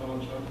 this is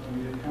Donald Trump. I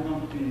mean, it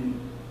cannot be,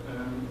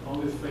 all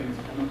these things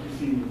cannot be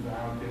seen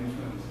without the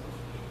influence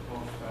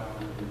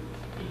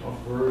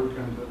of work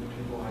and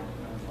people like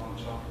Donald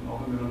Trump and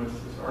other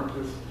minimalists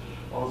artists.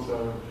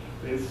 Also,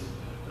 this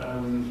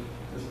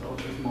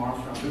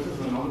Marfa. This is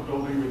another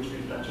building which we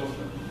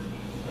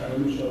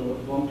just show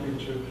one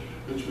picture,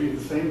 which we at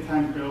the same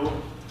time built,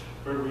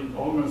 where we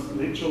almost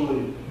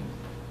literally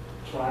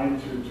try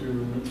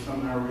to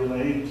somehow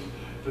relate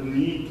the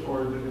need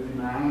or the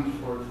demand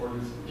for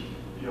these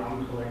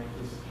young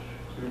collectors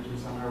to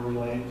somehow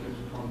relate to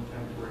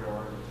contemporary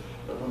art.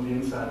 But on the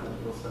inside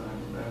it was an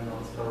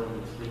story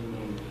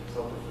extremely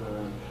sort of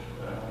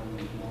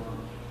more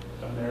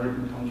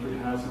American country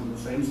house. On the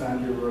same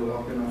side we were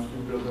lucky enough to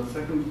build a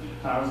second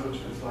house which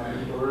is like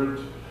a bird,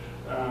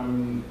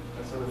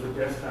 a sort of a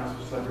guest house,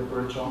 which is like a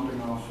bird jumping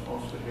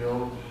off the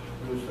hill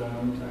with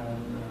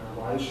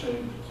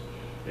Y-shaped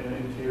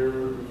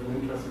interior with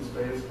an interesting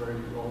space where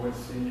you always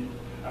see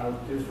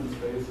out different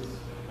spaces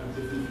and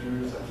different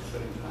views at the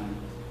same time.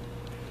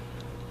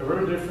 A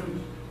very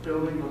different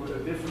building with a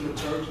different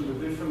approach and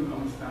a different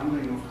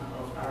understanding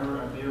of our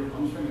idea of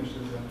unfinished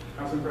is a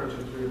housing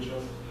project we are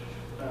just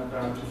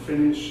about to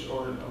finish,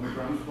 or on the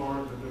ground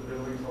floor the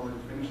building is already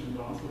finished in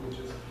Basel, which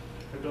is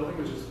a building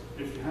which is,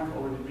 if you have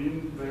already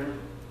been there,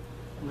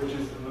 which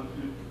is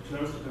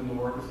close to the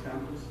Novartis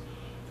campus.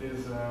 It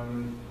is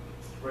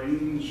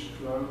strange,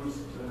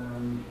 closed,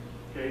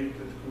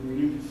 gated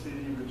community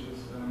city, which is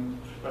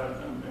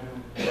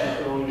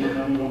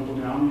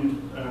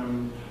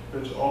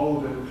which all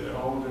the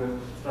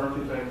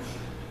architects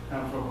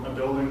have a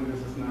building.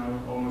 This is now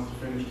almost a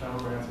finished tower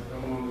by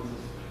Acetone. This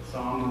is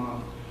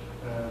sauna.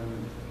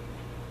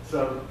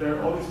 So there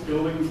are all these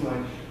buildings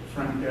like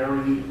Frank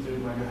Gehry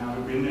did, like a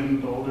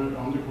Halle-William, the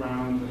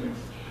underground,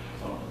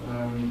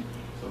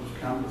 sort of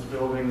campus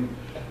building,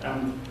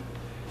 and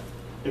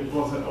it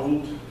was an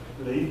old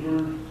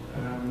labor,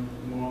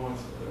 more or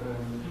less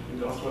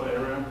industrial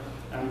area,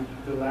 and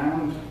the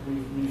land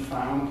we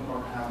found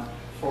or had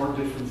four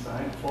different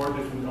sites, four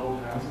different old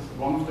houses.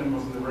 One of them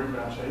was in a very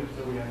bad shape,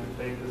 so we had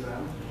to take this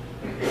out.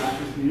 The back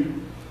is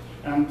new.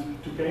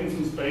 And to gain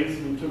some space,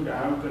 we took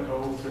out the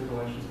old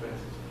circulation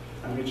spaces.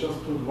 And we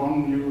just put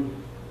one new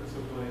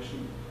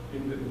circulation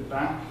in the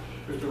back,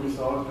 with the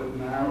result that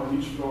now on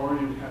each floor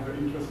you have an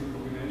interesting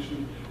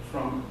combination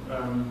from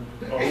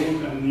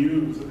old and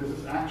new. So this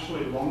is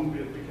actually one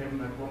bit became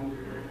like one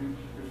building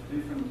with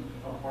different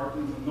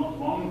apartments, and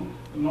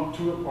not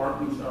two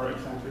apartments are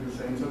exactly the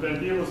same. So the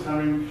idea was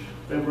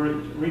they were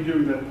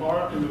redoing that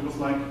part, and it was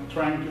like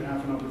trying to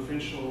have an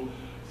artificial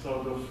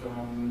sort of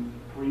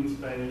green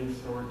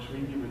space or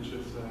tree, which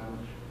is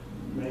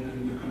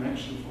making the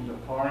connection from the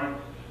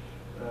park.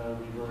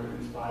 We were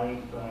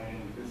inspired by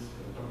this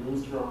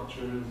bamboo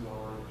structures,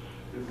 or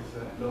this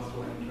is an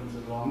industrial entrance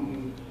in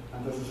London,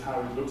 and this is how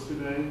it looks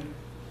today.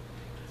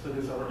 So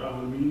these are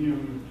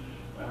aluminium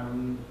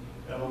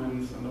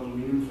elements and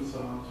aluminium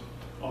facade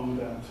on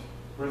that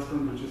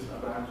restaurant, which is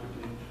about to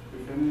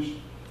be finished,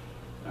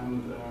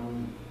 and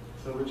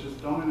so which is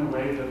done in a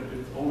way that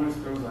it always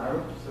goes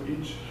out. So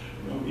each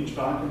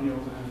balcony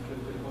also has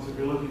the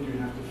possibility to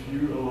have the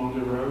view along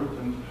the road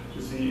and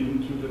to see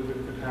into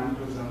the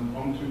campus and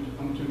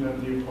onto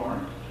that new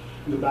park.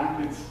 In the back,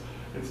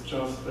 it's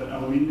just the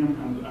aluminium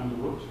and the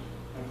wood.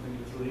 I think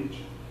it's leach,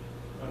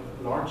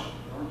 large.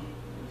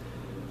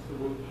 It's the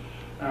wood.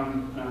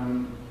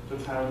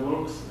 That's how it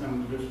looks,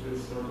 and with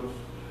this sort of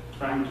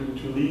trying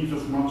to leave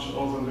as much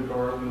also in the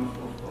garden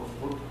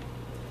of wood,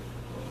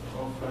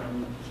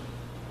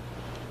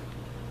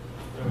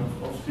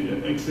 of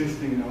the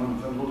existing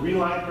elements. And what we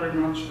like very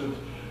much, that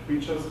we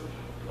just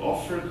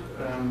offered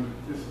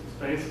these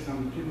spaces,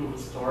 and people would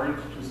start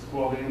to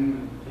squat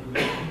in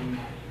and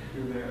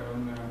do their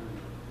own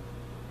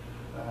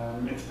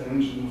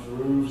extension of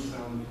roofs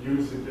and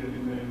use it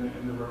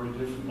in a very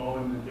different, all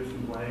in a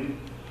different way.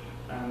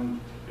 And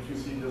if you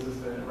see, this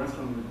is the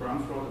restaurant on the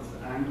ground floor. That's the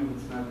angle.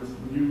 It's now the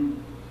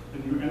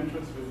new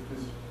entrance with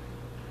this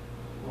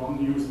one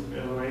new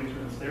elevator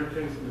and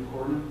staircase in the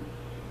corner.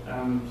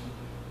 And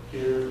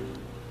here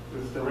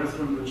is the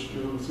restaurant, which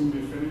will soon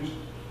be finished.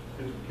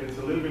 It gets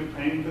a little bit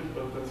painted,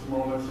 but that's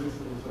more or less it.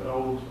 It's an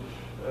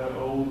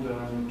old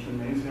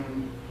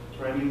gymnasium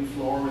training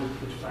floor,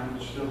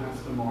 which still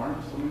has the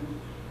marks on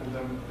it. And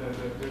then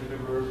they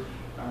were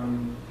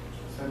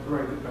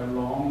separated by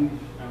long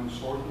and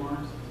short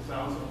marks. This is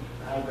also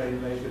how they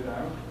laid it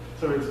out.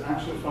 So it's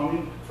actually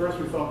funny. First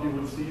we thought you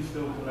would see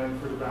still like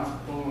for the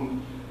basketball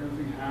and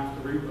everything half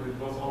the roof, but it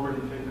was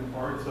already taken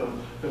apart. So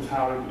that's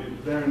how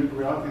they're in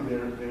reality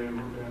they're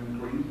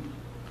green.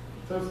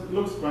 So it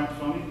looks quite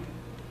funny.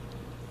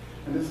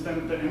 And this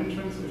then the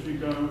entrance, if you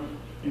go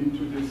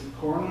into this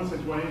corner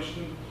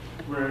situation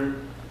where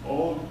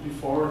all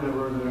before there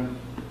were the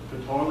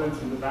toilets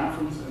and the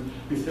bathrooms, and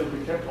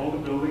we kept all the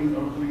building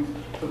openings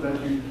so that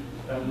you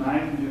at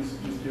night you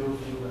still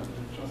feel that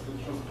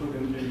it's just put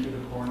into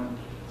the corner.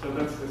 So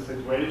that's the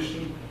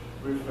situation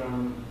with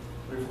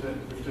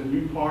with the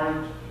new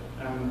part,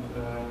 and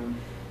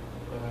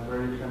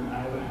where you can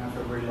either have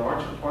a very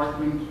large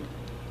apartment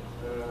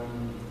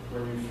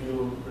where you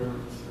feel where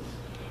this is,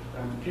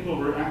 and people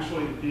were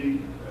actually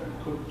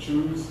could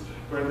choose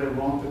where they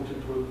wanted to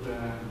put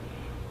the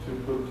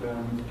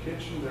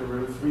kitchen. There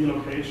were 3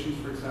 locations,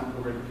 for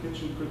example, where the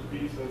kitchen could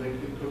be, so they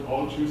could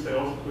all choose. They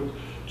also could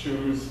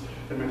choose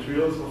the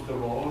materials of the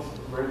walls,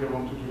 where they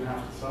wanted to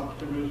have the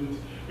subdivisions,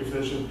 if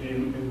they should be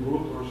in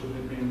wood, or should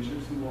it be in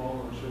gypsum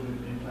wall, or should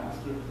it be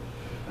plaster.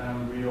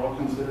 We all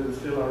considered it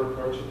still our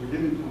project. We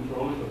didn't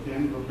control it at the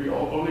end, but we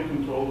only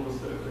controlled was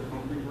the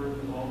concrete work,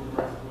 and all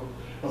the rest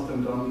was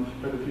then done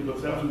by the people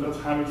itself. And that's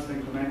how it's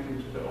then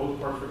connecting to the old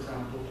part, for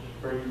example,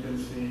 where you can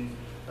see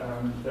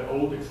the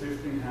old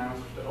existing house,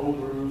 the old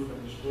roof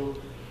and the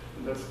stuck,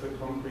 and that's the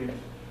concrete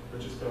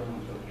which is going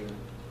until here.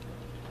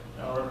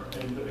 Or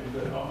in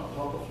the top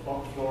of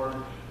bottom floor,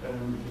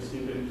 you see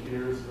the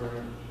interiors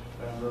were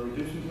very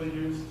differently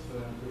used.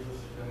 This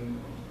is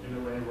in a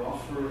way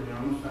rougher,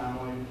 young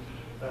family,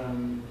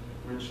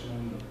 which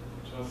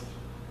just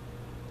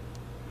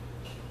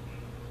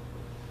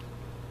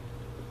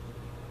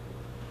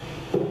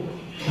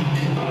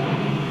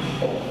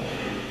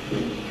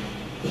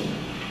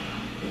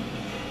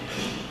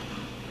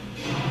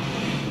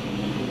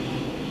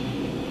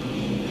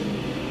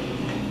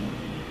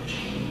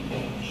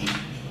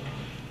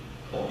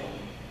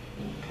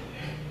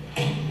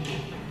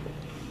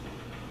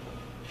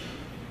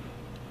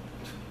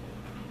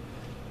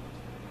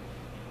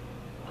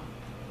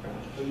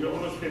you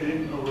almost get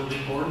in over the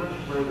corner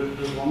where the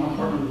one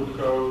apartment would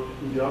go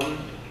in the other.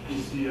 You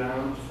see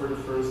out for the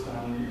first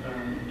time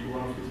into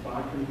one of these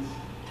balconies.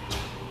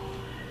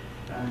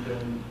 And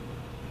then,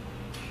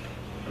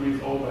 I mean,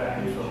 it's all by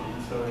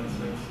iPhone, so it's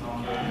not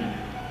very,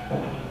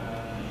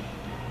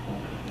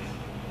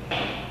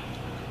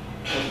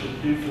 just to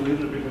give a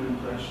little bit of an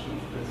impression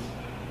of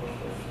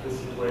this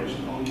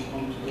situation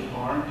onto the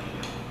car.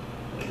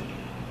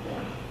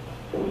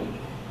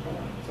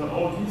 So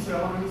all these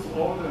elements,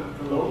 all the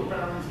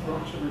load-bearing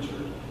structure, which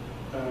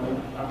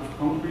are out of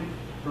concrete,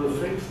 were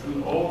fixed,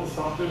 and all the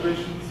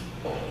subdivisions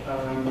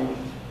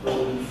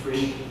were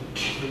free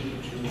to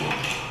choose.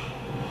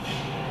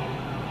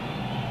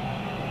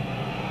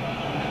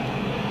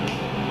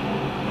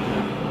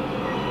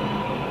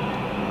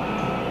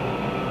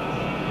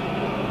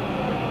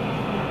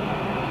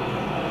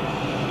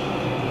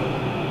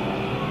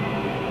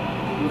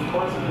 And of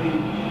course, I mean,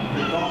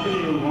 the company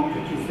who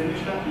wanted to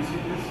finish that, you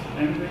see this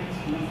endings,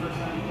 for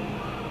example,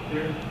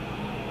 here.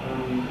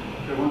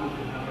 They wanted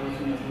to have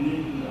everything as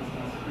neat and as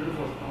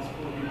beautiful as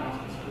possible. We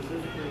asked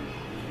specifically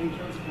if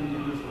interns can do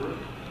this work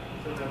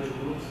so that it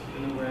looks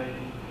in a way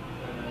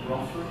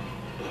rougher,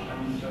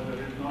 and so that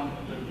it's not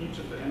that each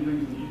of the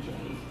endings and each of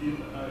the steel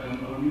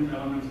aluminum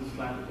elements is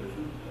slightly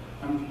different.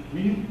 And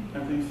we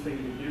at least think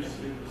it gives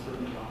it a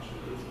certain touch.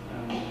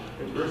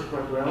 It works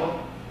quite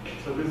well.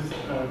 So this is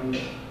on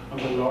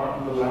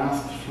the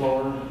last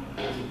floor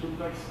is a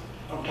duplex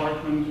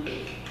apartment,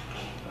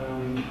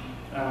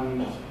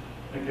 and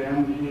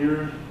again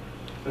here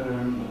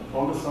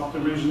all the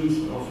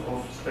subdivisions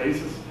of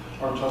spaces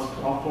are just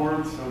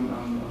cupboards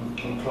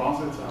and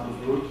closets out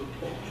of wood,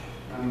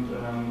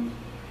 and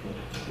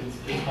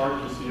it's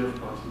hard to see, of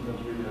course, in that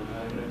video,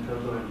 and I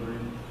totally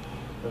agree,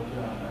 but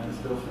I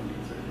still think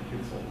it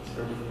gives a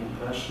sort of an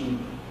impression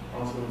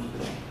also of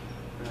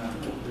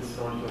this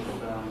sort of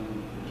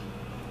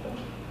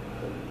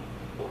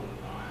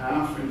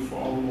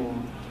half-informal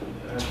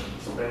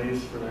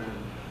space where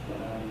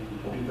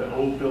in the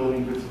old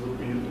building, this would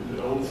be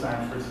the old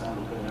side, for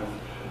example, they have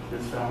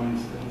this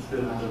family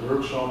still has a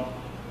workshop.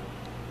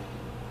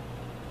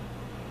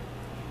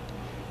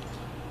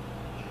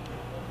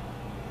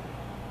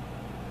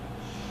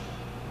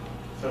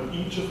 So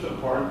each of the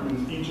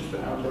apartments, each of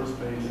the outdoor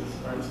spaces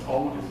are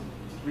always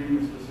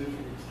extremely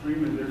specific,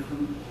 extremely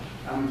different,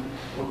 and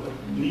what at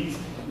least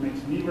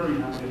makes me very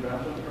happy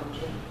about that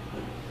project.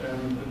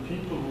 The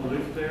people who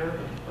live there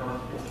are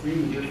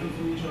extremely different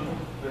from each other.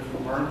 They're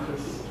from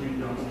artists to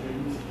young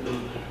students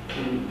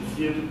to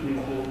theater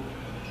people.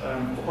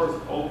 Of course,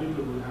 all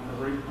people who have a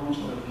very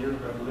conscious idea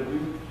about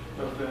living,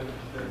 but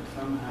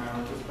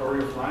somehow the story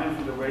of life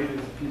and the way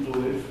these people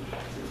live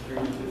is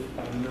extremely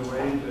different. And the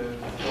way the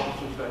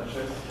structures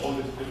digest all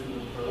these different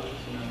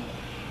approaches,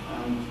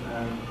 and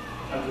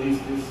at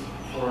least this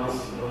for us,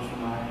 or for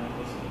mine,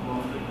 was one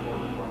of the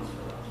important points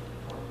for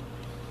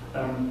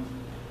us.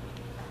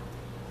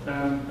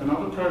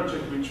 Another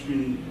project which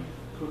we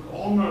could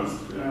almost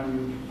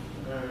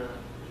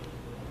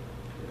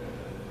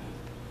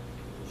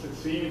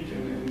succeed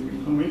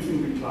in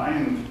convincing the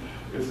client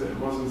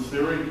was in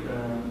Zurich,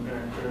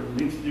 a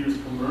mixed-use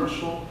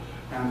commercial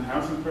and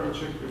housing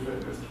project with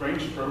a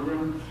strange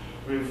program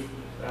with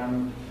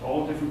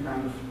all different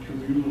kinds of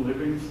communal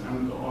livings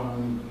and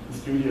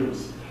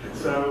studios.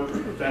 So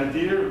the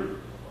idea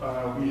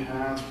we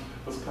had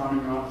was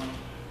coming up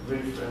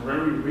with a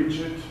very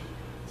rigid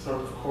sort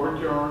of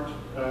courtyard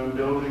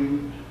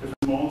building with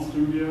small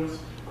studios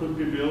could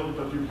be built,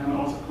 but you can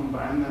also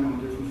combine them on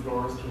different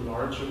floors to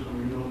larger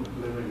communal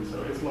living.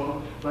 So it's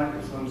like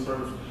some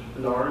sort of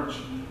large,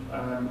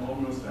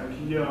 almost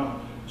IKEA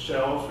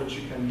shelf, which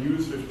you can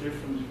use with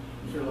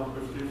fill up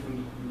with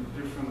different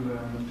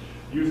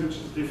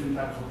usages, different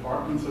types of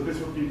apartments. So this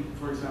would be,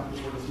 for example,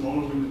 for the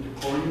smaller unit, the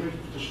core unit,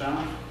 the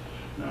shaft.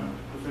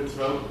 If it's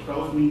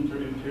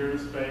 12-meter interior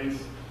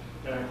space,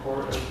 a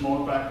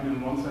small balcony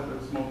on one side,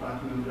 a small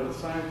balcony on the other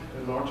side,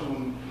 a larger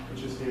one,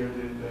 which is here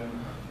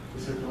the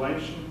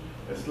circulation,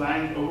 a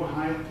slight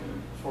overheight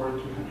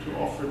to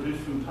offer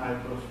different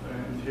type of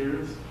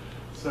interiors.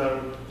 So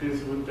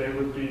they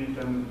would be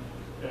then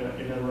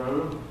in a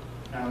row,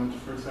 and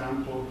for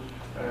example,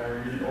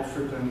 we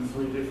offered them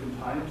 3 different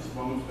types.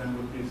 One of them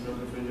would be sort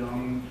of a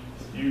young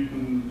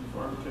student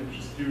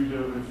architecture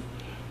studio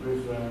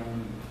with a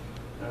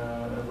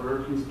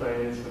working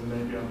space, and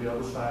maybe on the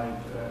other side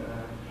a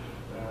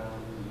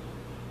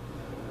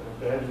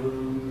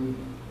bedroom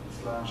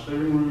 /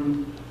 living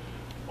room,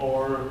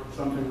 or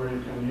something where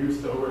you can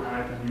use the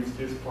overheight and use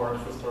this part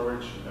for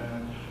storage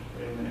and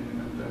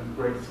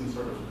create some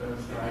sort of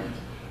slight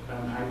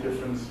height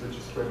difference, which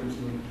is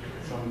creating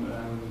some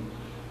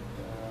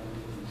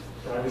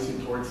privacy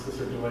towards the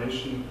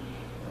circulation,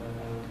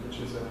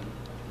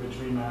 which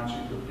we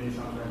imagine could be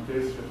something like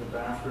this with a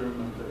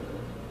bathroom and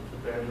a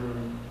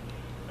bedroom,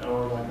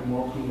 or like a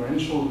more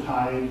conventional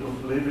type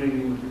of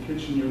living with a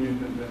kitchen unit,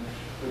 and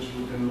which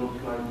would then look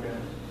like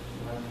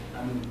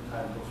any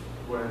type of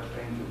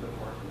well-painted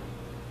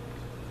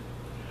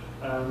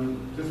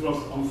apartment. This was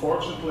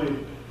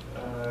unfortunately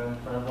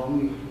by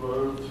one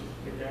road.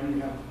 Again, we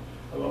had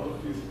a lot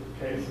of these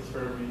cases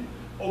where we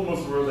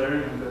almost were there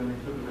and then we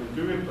couldn't really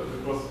do it, but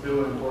it was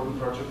still an important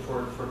project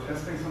for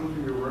testing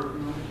something we were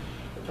working on.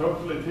 A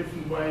totally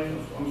different way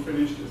of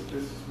unfinished is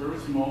this very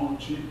small,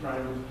 cheap,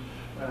 private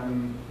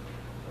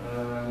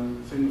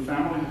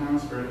single-family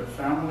house where a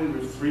family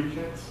with 3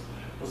 kids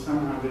was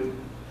somehow, they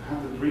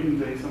had the dream,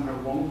 they somehow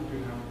wanted to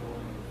have it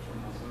from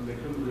us, and they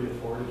couldn't really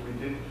afford it. We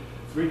did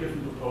 3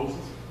 different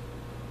proposals,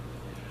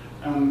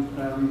 and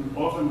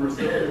all of them were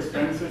still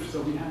expensive,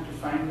 so we had to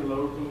find a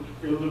local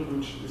builder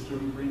which is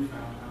doing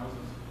prefab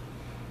houses.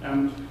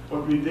 And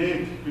what we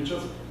did, we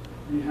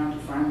had to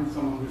find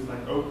someone who's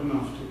like open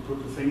enough to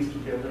put the things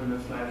together in a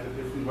slightly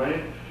different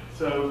way.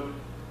 So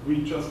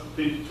we just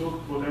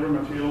took whatever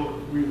material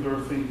we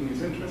were thinking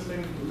is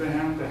interesting. They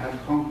had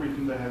concrete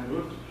and they had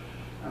wood,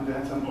 and they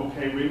had some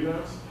okay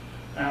windows.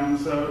 And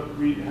so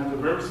we had a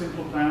very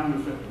simple plan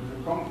with a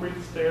concrete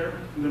stair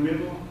in the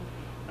middle,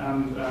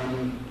 and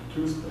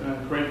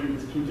creating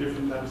these 2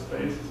 different type of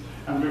spaces,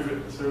 and with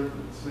a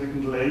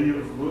second layer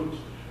of wood,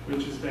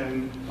 which is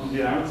then on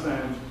the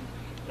outside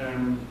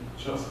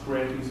just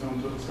creating some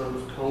sort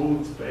of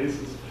cold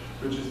spaces,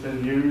 which is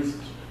then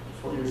used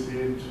for, you see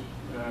it,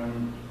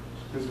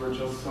 these were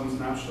just some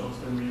snapshots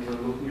when we were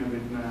looking at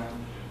it now,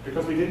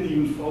 because we didn't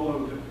even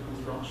follow the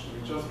construction.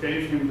 We just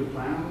gave him the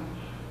plan,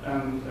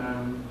 and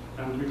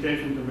we gave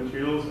him the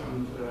materials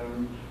and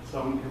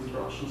some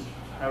instructions of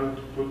how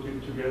to put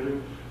it together,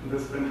 and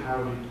that's then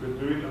how he could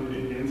do it. And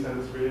in the inside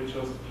it's really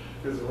just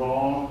this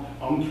raw,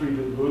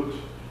 untreated wood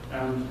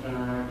and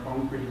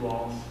concrete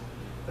walls.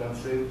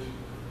 That's it.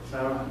 So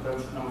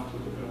that's after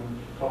the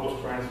couple of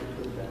tries we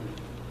could then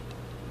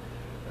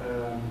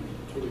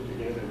put it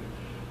together.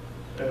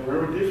 A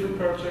very different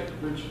project,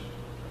 which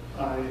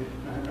I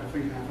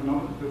think I have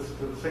another, that's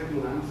the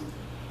second last,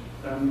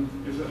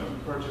 is a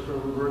project where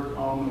we work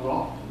on a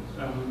lot,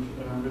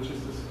 which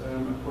is this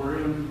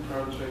aquarium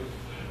project,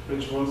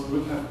 which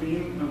would have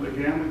been, and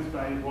again it's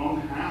by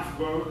 1/2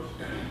 vote.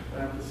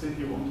 The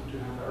city wanted to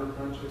have our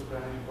project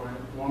by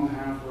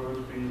 1/2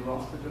 vote. We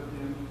lost it at the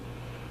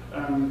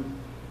end,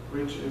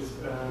 which is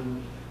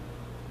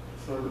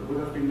so it would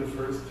have been the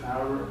first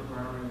tower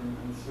aquarium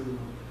and zoo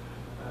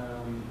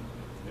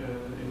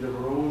in the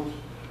world.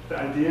 The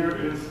idea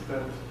is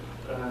that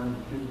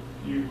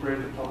you create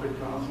a public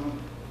plaza.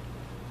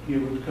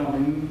 You would come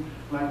in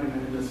like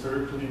in a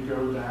circle. You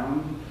go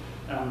down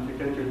and you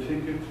get your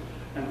ticket,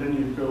 and then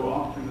you go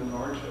up in a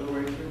large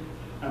elevator,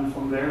 and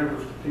from there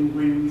with the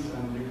penguins,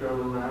 and you go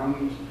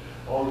around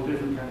all the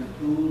different kinds of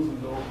pools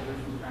and all the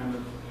different kind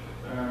of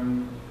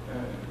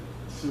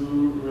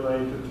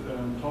zoo-related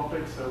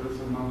topics. So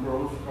there's a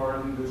mangrove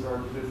garden. These are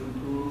the different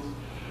pools,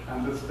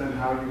 and that's then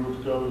how you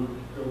would go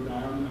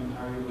down and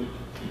how you would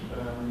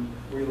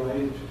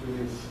relate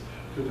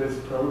to this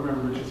program,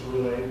 which is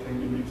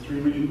relating in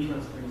extremely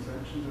interesting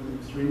sections and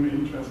extremely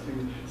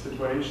interesting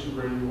situation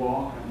where you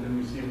walk and then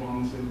you see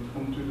ones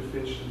onto the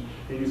fish, and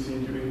here you see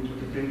into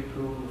the big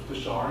pool with the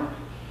shark,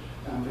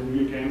 and then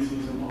you again see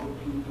some other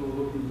people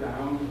looking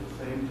down at the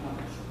same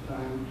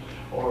time,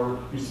 or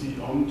you see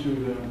onto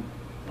the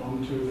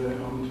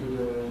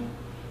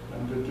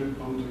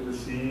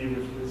sea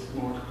with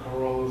more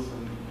corals,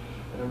 and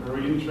a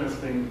very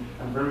interesting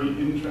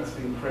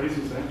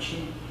crazy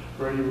section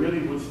where you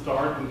really would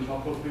start on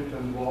top of it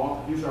and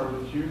walk. These are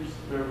the tubes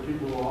where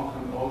people walk,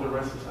 and all the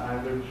rest is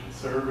either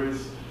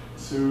service,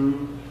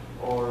 zoo,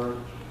 or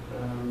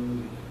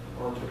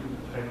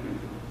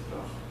technical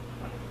stuff.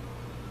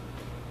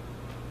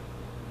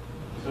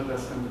 So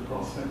that's then the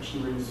cross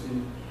section where you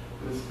see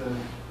this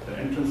the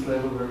entrance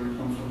level where you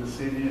come from the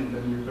city, and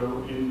then you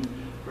go in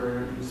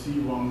where you see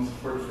ones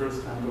for the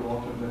first time the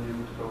water, and then you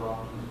would go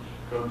up and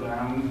go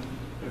down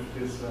with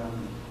this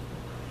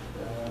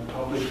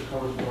public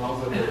covered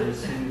plaza where you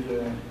see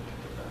the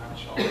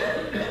shark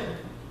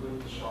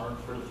with the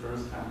shark for the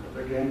first time.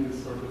 But again, this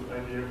sort of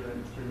idea of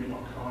an extremely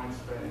archaic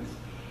space,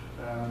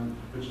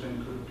 which then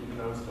could be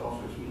closed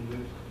off if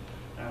needed.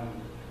 And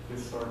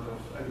this sort of,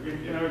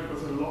 it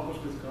was a lot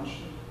of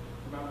discussion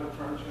about that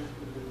project,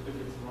 if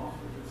it's rough,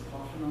 if it's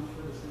tough enough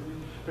for the city.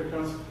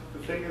 Because the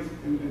thing is,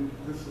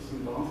 this is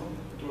in Basel,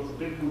 it was a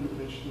big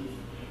competition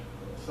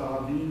with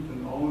Saadit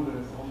and all the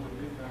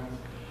big guys.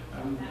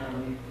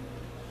 And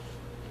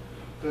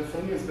the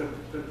thing is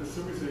that the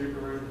zoo is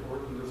very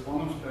important. It's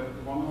one of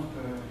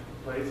the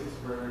places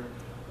where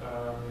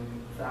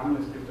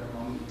families give their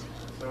money.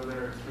 So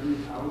they're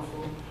extremely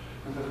powerful.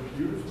 And they're a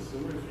beautiful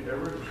zoo. If you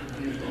should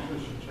be in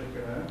office, you should check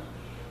it out.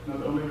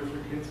 Not only with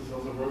your kids, it's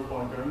also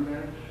worthwhile going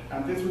there.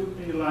 And this would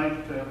be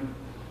like the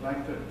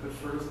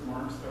first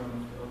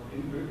markstone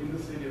in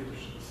the city of the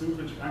zoo,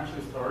 which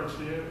actually starts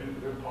here in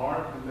the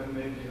park, and then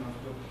maybe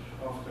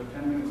after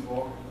 10 minutes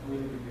walk, it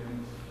really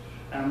begins.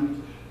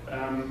 And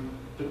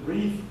the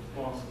brief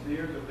was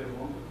clear that they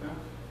wanted that.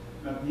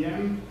 And at the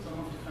end, some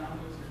of the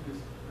families,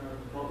 these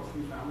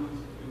Protestant families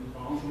in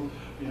Basel,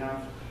 we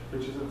have,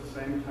 which is at the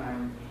same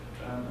time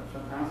a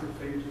fantastic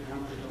thing to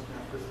have, because we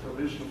have this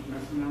tradition of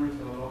mercenaries,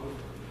 so a lot of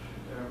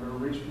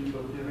where rich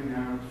people giving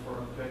out for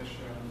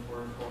architecture and for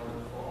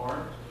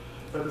art.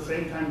 But at the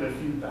same time, they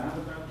feel bad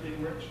about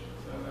being rich.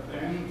 So at the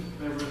end,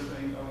 they were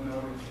saying, oh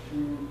no, it's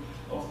too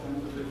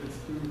ostentative, it's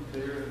too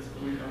clear,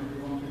 we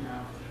want to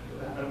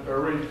have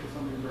buried,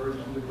 something buried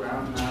on the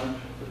ground. Now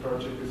the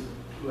project is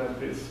like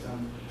this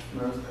and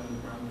immersed on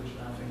the ground, which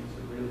I think is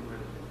really, really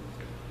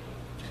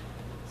good.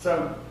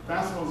 So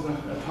that was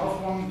a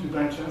tough one to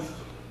digest.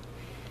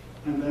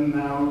 And then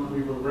now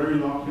we were very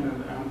lucky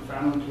and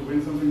found to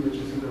win something which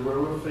is in the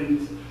row of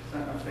things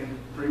that I think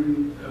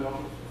bring a lot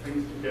of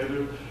things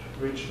together,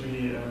 which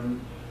we are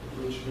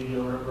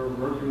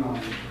working on.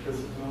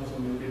 Because it's also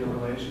maybe a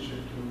relationship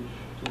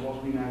to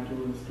what we now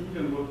do in the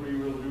studio and what we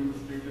will do in the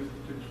studio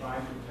to try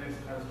to test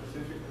how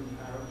specific and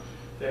how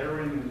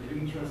daring and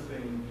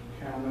interesting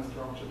can a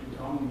structure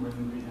become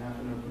when we have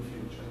an open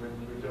future, when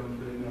we don't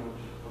really know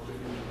what the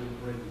future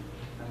will bring.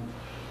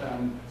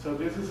 So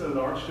this is a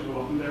large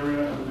development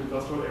area, an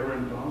industrial area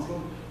in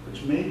Basel,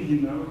 which maybe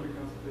you know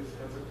because this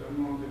has a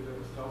demo with the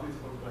studies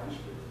called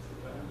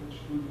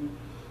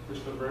which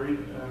are very,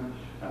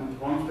 and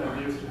one of the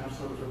ideas to have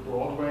sort of a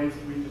Broadway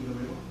street in the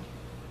middle.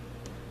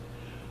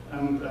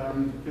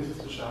 And this is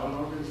the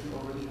Schaulage, as you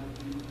already have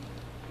been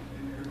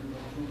in here in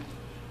Basel.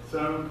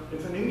 So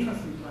it's an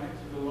interesting place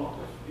with a lot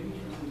of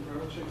interesting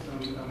projects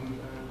and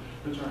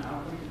which are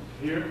happening.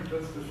 Here,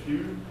 just a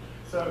few.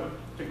 So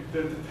the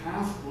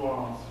task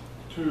was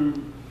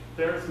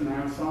there's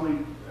now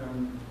some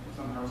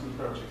housing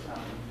projects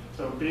happening.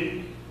 So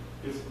Big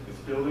is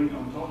building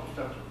on top of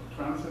that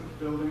transit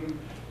building,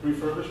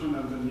 refurbishment,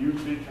 and the new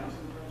big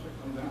housing project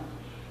on that.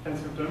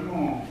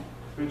 HHF,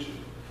 which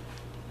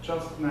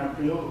just now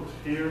built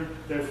here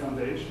their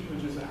foundation,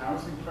 which is a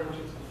housing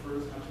project, the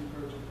first housing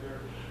project there,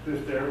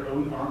 with their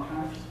own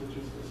archives, which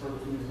is a sort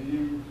of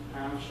museum,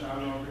 half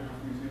Schaulage,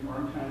 half museum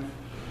archive.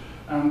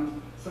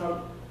 And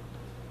so,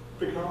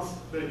 because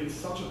it's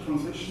such a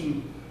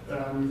transition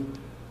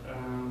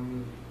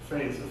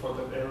phase for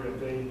that area,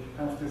 they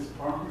have this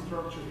parking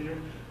structure here,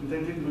 and they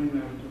didn't really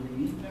know, do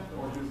we need that,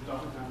 or does it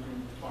have to be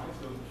twice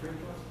or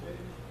triple as big?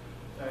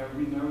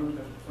 We know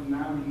that for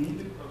now we need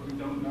it, but we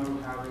don't know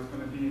how it's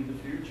going to be in the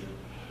future.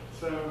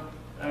 So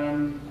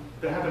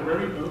they had a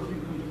very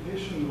open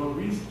competition. What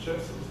we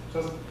suggested is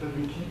just that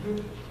we keep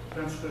it.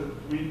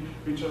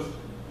 We just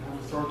have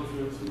a sort of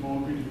a small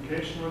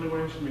beautification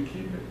renovation, we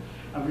keep it.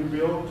 And we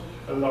built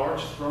a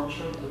large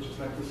structure, which is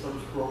like this sort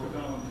of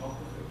crocodile on top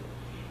of it,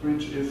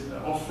 which is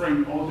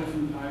offering all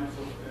different types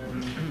of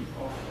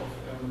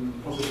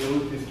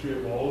possibilities to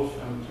evolve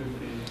and to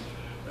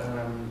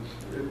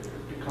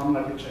become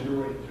like a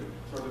generator,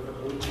 sort of an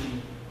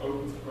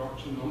open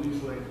structure,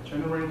 non-isolated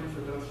generator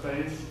for that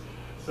space.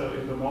 So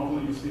in the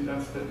model, you see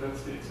that's the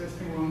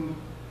existing one,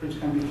 which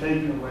can be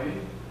taken away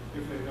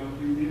if they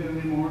don't need it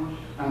anymore,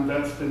 and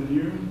that's the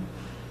new.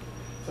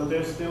 So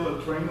there's still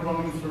a train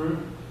running through.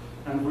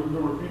 And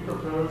what we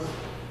propose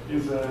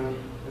is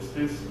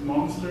this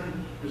monster,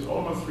 which is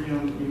almost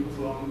 300 meters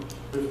long,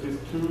 with these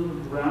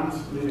two ramps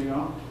leading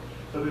up,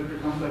 so that it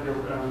becomes like a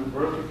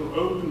vertical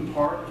open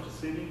part of the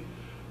city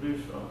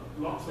with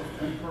lots of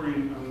temporary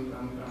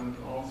and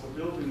also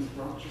built-in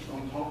structures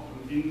on top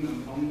and in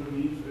and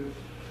underneath it,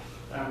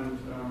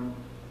 and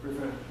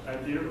with an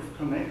idea of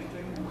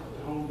connecting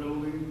the whole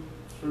building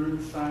through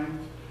the site.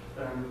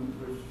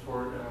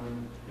 For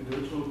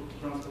individual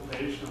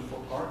transportation and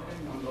for parking,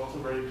 and also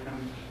where you can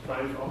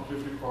drive up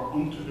with your car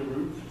onto the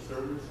roof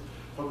service,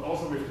 but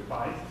also with the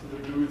bike, so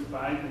the blue is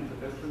bike and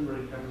pedestrian, where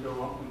you can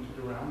go up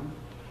into the ramp.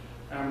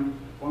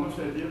 One of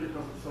the ideas,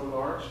 because it's so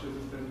large, this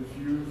is then the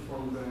view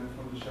from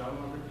the shell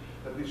of it,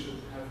 that it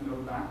should have no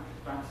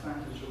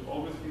backside. It should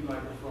always be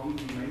like a front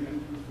and main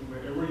entrance from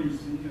wherever you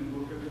see and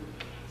look at it.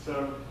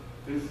 So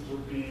this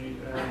would be,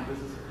 this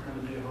is going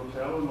to be a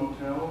hotel, a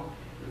motel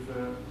with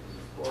a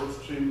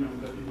sports gym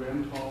and the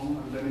event hall,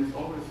 and then it's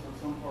always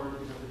at some part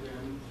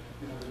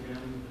you have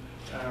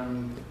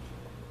again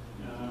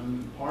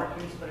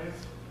parking space.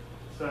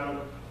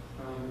 So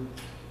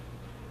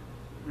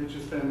which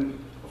is then,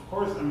 of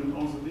course, I mean,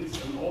 also this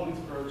and all these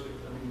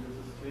projects, I mean, this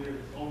is clear,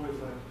 it's always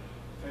like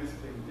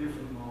testing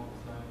different models,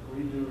 like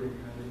redoing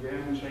and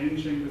again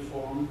changing the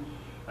form.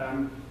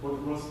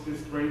 What was this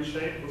straight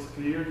shape was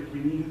clear that we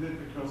needed it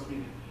because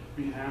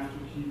we have to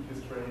keep this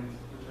straight,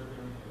 which are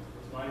going to,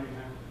 that's why we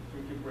have to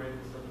integrate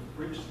this sort of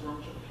bridge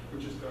structure,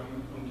 which is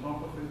going on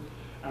top of it.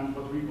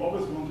 But we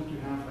always wanted to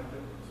have like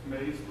a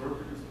space,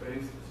 vertical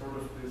space, sort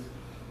of this,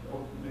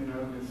 you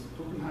know, this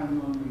Guggenheim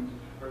moment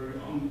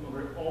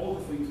where all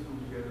the things come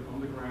together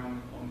on the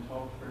ground, on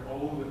top, where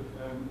all the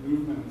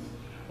movements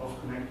of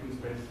connecting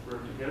spaces were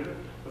together.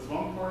 That's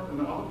one part. And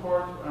the other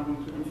part I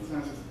want to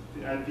emphasize is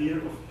the idea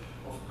of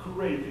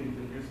curating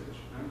the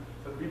usage.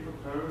 That we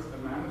proposed a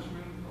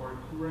management or a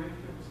curator,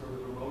 sort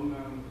of a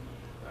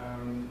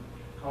well-known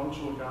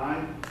cultural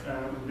guide.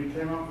 We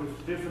came up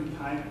with different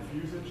types of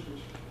usage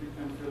which you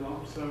can fill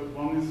up. So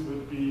one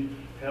would be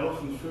health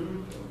and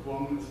food,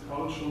 one is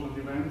cultural and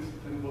events,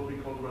 then what we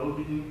call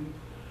well-being,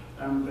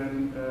 and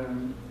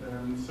then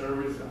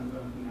service and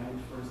night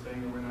for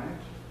staying overnight.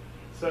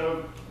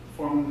 So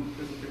from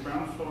this is the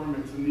ground floor,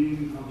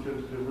 mezzanine, until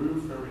the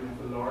roof, where we have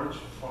a large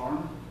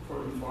farm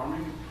for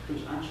farming,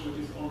 which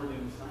actually is already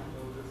inside.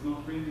 So it's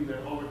not really,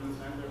 they're already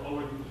inside, they're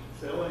already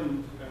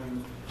selling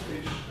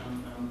fish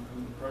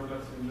and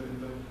products in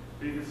the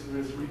biggest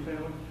Swiss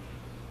retailer.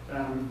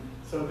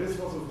 So this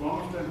was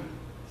one of the,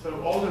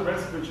 so all the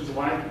rest which is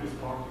white is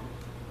parking.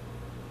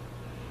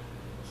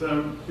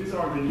 So these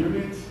are the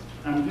units,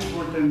 and this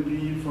would then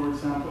be, for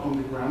example, on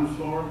the ground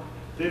floor,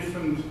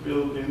 different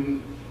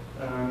built-in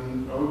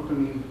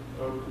open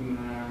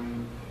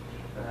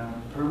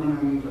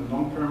permanent and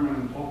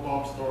non-permanent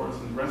pop-up stores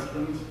and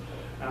restaurants,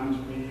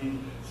 and we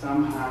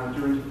somehow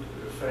during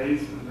the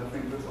phase, and I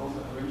think that's also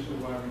eventually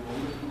why we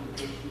won the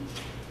competition,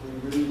 we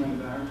really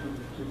went out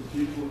to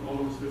people all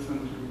over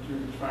Switzerland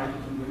to try to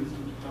convince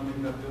them to come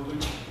in that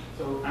building.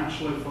 So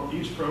actually for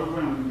each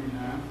program we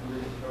have, we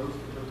proposed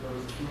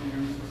two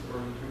uses or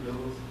two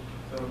bills.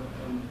 So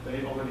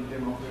they already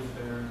came up with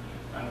their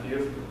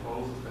ideas and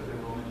proposals that they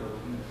wanted to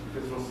open.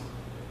 This was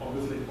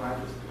obviously quite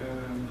a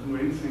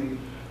convincing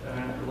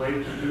way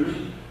to do it.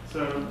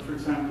 So, for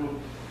example,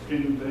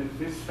 in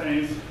this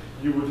phase,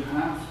 you would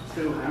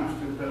still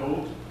have the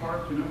old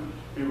part, you know,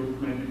 we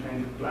would maybe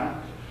paint it black,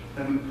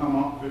 then come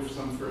up with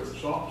some first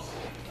shops.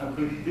 But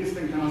this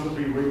thing can also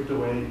be ripped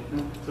away. You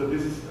know? So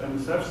this is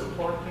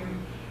self-supporting.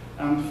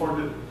 And for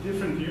the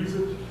different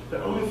users,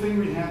 the only thing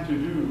we had to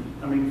do,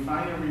 I mean,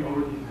 fire we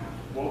already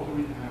have, water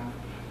we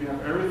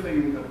have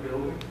everything in that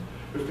building,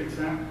 with the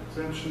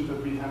exception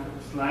that we have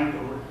a slide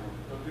overhead.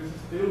 But this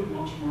is still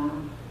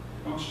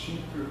much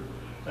cheaper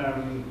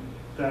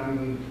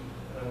than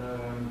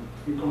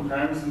in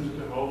comparison to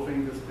the whole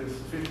thing,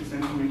 this 50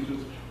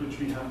 centimeters, which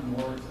we have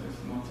more, is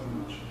not so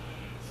much.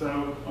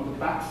 So on the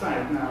back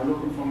side now,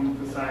 looking from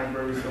the side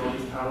where we saw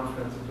this tower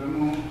flats of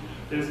Demo,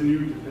 there's the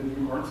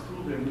new art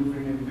school. They're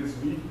moving in this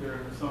week. They're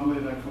Sunday,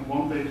 like from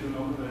one day to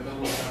another, they have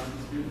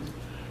 1,000 students.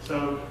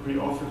 So we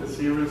offered a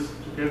series,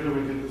 together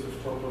we did this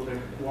with Total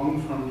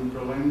One from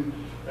Berlin,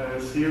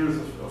 a series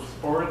of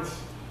sports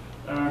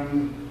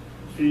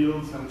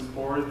fields and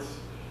sports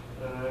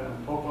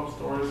and pop-up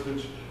stores,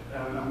 which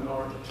are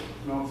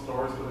not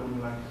stores, but I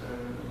mean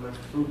like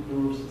food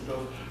booths and stuff,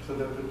 so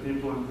that the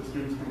people and the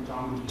students can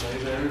come and play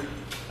there.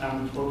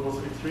 And what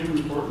was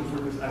extremely important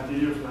for this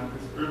idea of like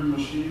this urban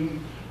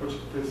machine, which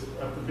is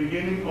at the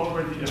beginning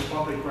already a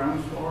public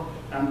ground floor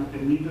and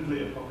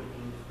immediately a public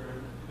roof,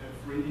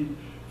 where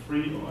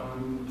free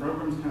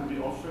programs can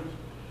be offered.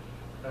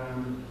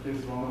 This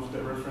is one of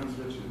the reference,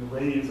 which in a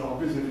way is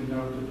obvious if you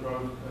know this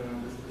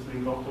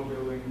Lingotto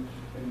building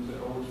in the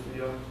old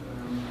Fiat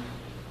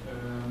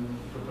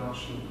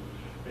production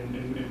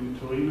in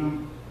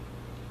Torino.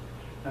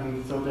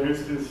 And so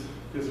there's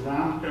this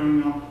ramp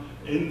going up,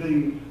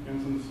 ending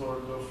in some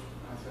sort of,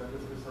 I said,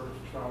 this sort of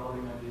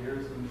traveling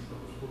ideas and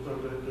sort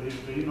of the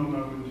Torino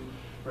moment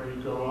where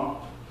you go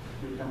up,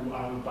 you can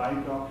either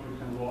bike up, you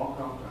can walk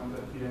up, and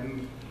at the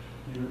end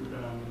you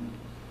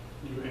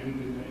end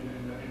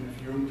in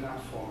a viewing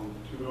platform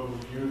to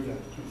overview that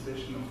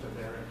transition of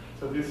that area.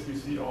 So this, you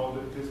see all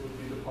that, this would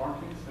be the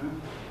parkings. Yeah?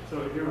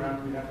 So here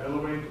we have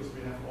elevators,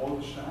 we have all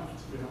the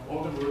shafts, we have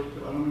all the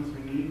vertical elements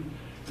we need,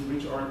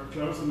 which are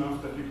close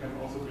enough that you can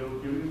also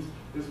build units.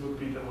 This would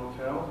be the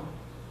hotel.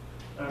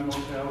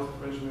 Motels,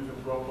 especially if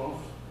it drop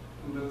off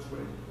on that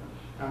way.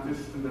 And this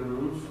is in the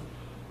roof,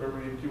 where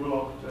we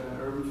developed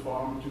urban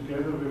farm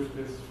together with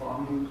this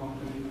farming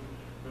company,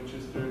 which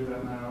is doing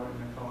that now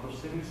in a couple of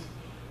cities,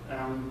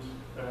 and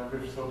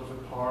with sort of a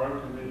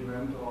park and the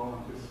event hall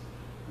and this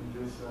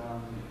this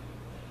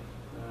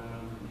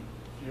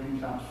fume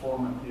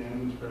platform at the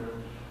end where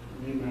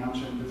we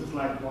imagine this is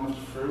like one of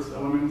the first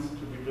elements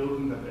to be built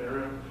in that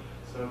area,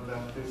 so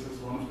that this is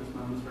one of these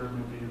moments where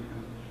maybe you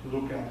can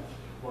look at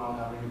while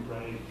having a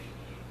break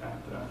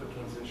at the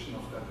transition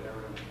of that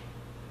area.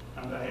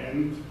 And I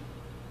end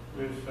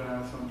with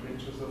some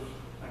pictures of,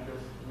 I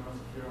guess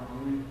most of you are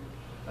hungry,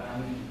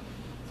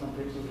 some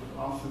pictures of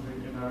us in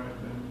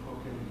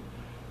cooking.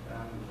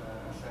 And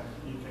as I said,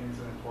 eating is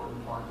an important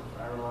part of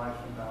our life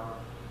and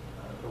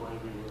the way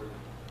we work.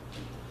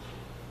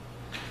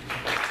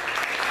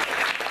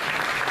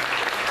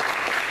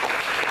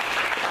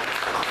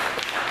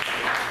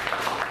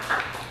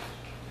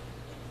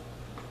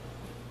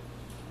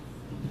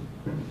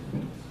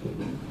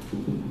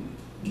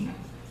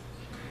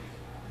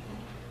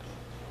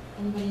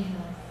 Anybody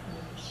have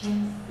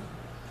questions?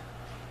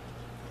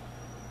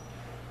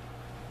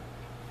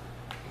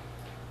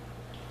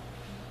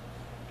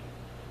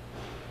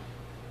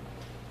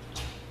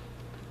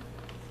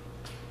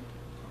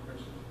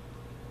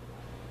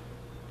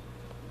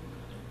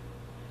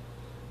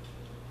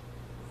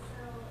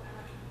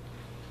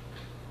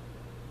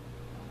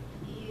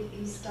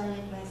 You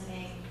started by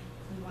saying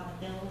we want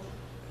to build,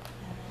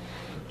 and then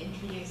you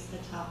introduced the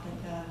topic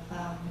of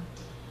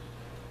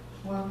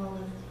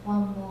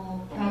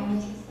formal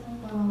pragmatism,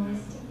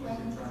 formalistic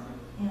pragmatism.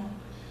 Yeah.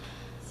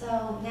 So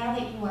now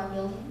that you are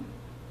building,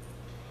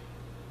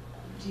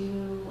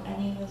 do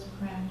any of those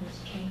parameters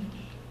change?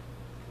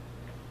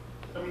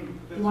 I mean,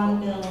 you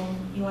want to build,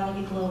 you want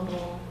to be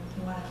global,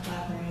 you want to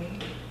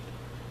collaborate.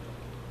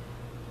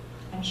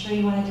 I'm sure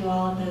you want to do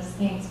all of those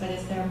things, but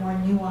is there more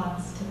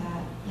nuance to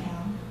that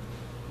now?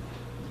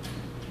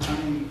 I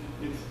mean,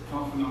 it's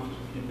tough enough to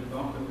keep it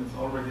up, and it's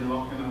already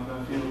long enough.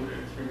 I feel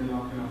it's really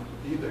long enough to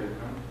be there.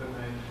 That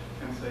I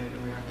can say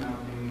that we have now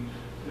been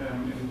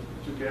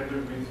together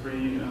with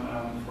three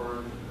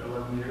for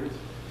 11 years,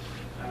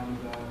 and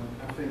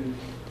I think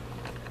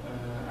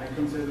I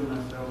consider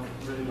myself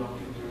really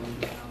lucky to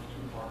have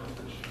two partners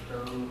that should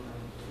go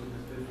through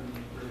this different. I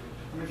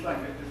mean, it's like a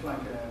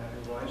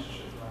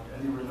relationship, like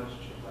any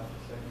relationship, like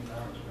the second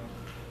marriage.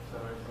 So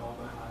it's all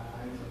the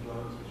highs and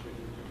lows which we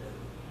do together.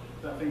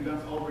 I think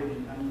that's already,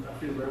 and I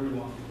feel very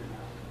lucky to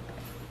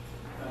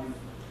have.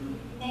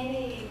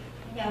 Maybe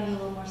I'll be a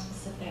little more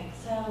specific.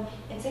 So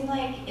it seemed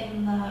like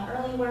in the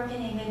early work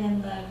and even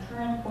in the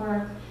current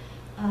work,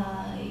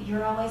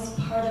 you're always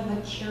part of a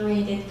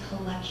curated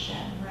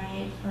collection,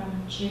 right? From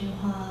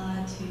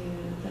Jinhua to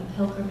the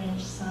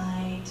pilgrimage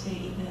site to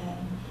even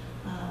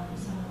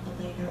some of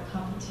the later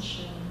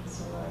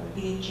competitions or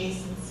the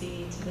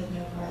adjacency to the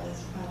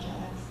Novartis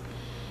projects.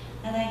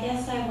 And I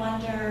guess I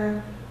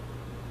wonder,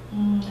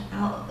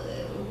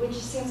 which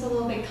seems a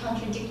little bit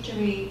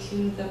contradictory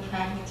to the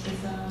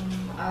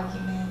pragmatism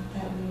argument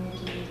that we will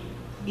do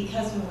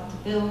because we want to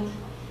build,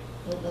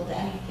 we'll build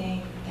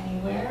anything,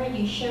 anywhere. And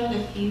you showed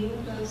a few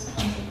of those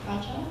kinds of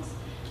projects,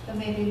 but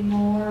maybe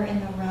more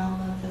in the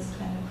realm of this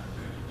kind of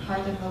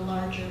part of a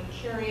larger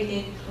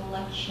curated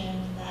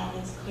collection that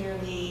is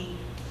clearly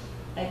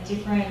a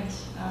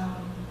different,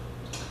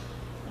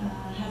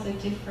 has a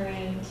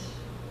different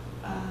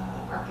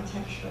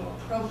architectural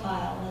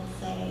profile, let's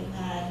say,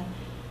 than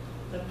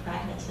the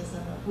pragmatism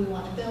of we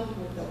want to build,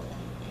 we'll build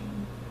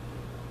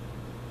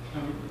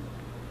anything.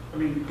 I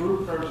mean,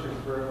 group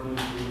projects were only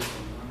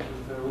beautiful,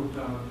 because they would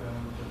have the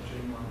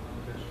Jinhua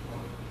competition.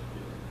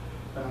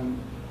 I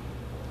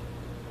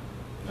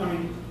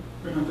mean,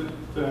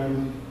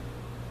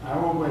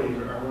 our way,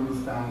 our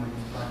understanding of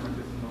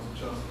pragmatism was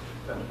just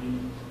that the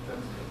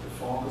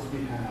focus we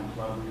had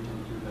while we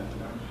would do that.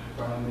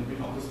 While maybe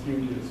in other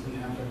studios we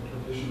have a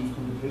tradition of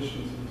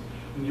competitions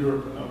in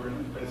Europe or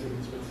basically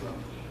in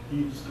Switzerland.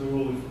 Each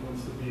school, if it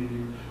wants to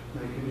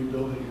make a new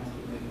building, has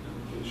to make a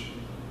competition.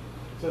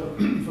 So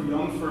for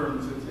young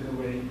firms, it's in a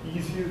way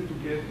easier to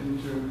get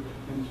into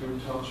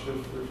touch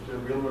with the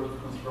real world of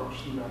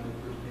construction than it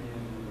would be in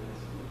the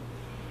university.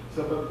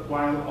 So, but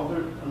while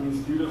other,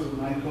 students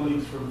of my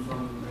colleagues from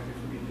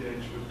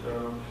ETH would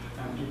go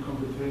and do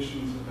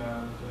competitions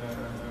about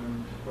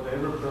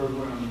whatever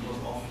program was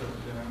offered,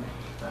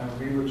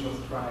 we would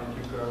just try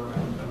to go,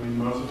 and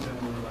most of them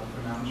were like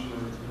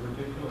financially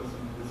ridiculous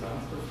and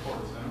disaster, of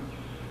course,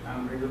 and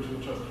we would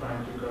just try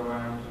to go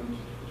out and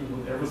do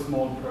whatever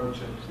small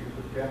projects we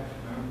could get,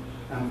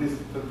 and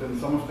then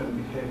some of them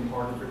became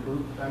part of a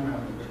group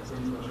dynamic. The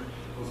group project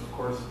was, of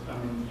course,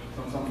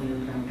 something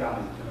you can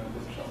guide,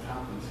 this just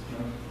happens,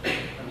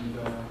 and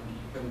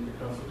then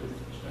because of this,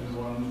 and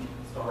one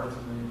starts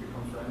and then you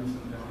become friends,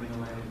 and then in a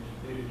way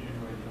it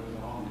goes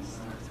on.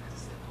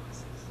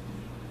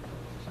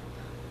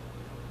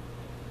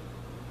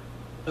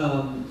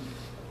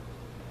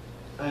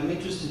 I'm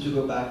interested to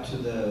go back to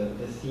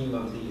the theme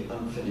of the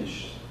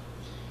unfinished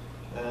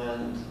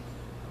and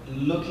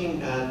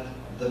looking at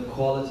the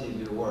quality of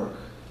your work,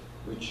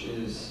 which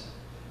is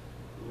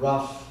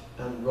rough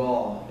and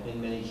raw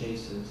in many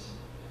cases.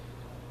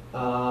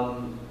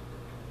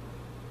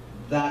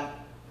 That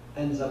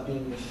ends up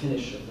being the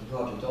finish of the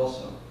project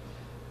also.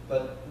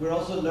 But we're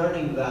also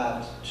learning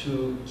that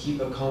to keep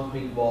a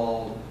concrete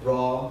wall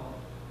raw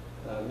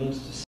means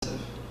to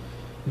sieve.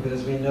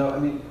 Because we know, I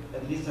mean,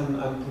 at least I'm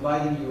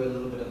providing you a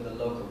little bit of the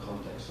local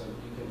context, so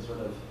you can sort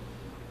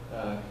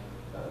of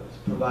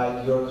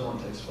provide your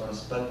context for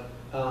us. But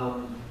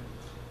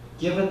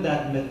given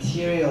that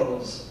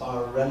materials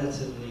are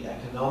relatively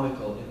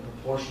economical in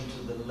proportion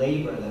to the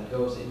labor that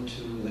goes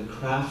into the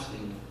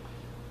crafting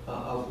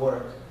of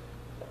work,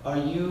 are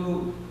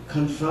you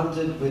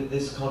confronted with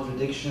this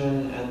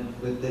contradiction and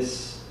with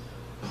this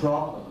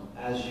problem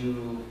as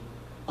you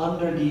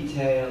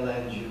under-detail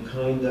and you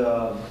kind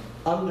of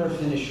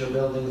under-finish your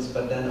buildings,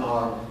 but then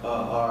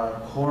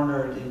are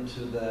cornered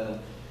into the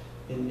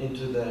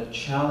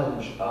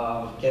challenge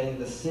of getting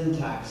the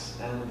syntax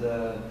and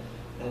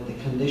the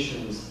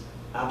conditions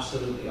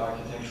absolutely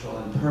architectural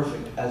and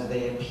perfect as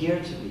they appear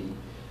to be,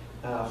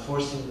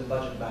 forcing the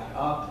budget back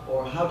up?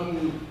 Or how do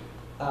you,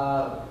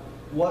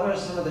 what are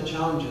some of the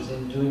challenges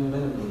in doing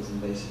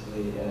minimalism,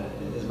 basically,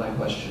 is my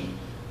question.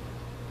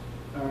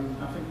 I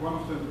think one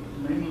of the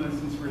main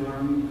lessons we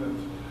learned that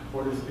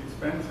what is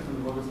expensive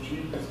and what is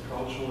cheap is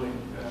culturally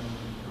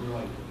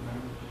related.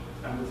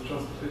 And it's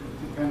just, it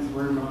depends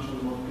very much on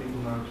what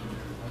people know to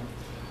do.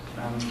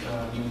 And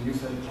you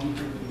say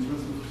concrete, in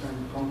Switzerland,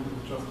 saying concrete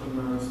is just the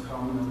most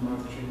common and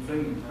most cheap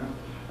thing.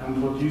 And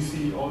what you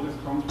see, all this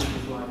concrete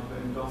is like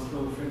the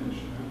industrial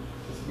finish.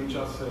 We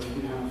just say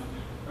we have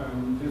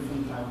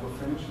different type of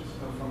finishes,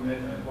 from 1, 2,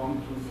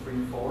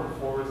 3, 4.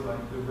 4 is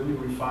like the really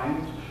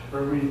refined,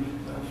 very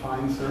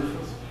fine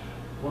surface.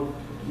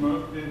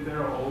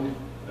 They're all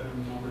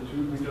number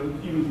 2. We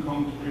didn't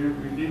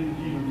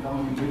even tell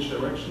them in which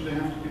direction they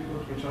have to be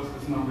put. We just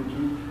is number 2,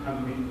 and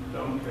we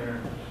don't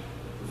care.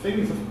 The thing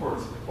is, of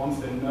course, once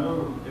they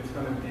know it's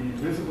going to be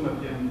visible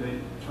at the end, they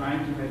try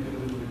to make it a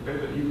little bit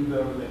better, even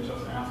though they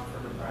just ask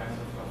for the price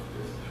of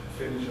this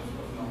finish of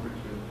number 2.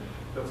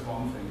 That's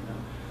one thing.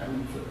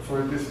 And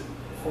for this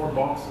 4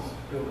 boxes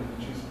building,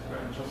 which is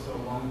just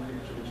one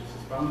picture, which is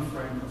a spun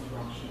frame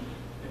construction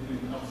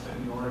in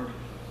upstate New York,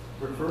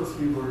 where first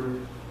we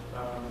were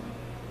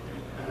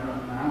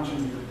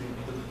imagining it being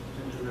put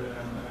into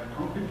a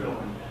concrete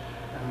building.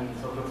 And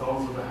so that's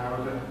also how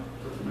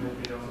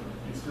maybe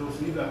you still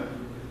see that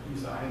in the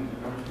design,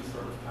 this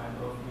sort of type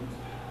of things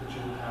which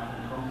you would have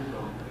in a concrete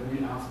building. And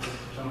we asked the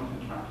general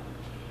contractor,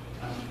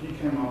 and he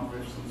came up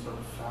with some sort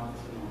of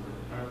fantasy number,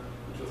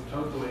 which was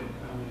totally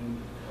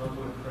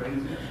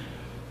crazy.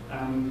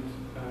 And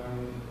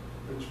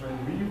which when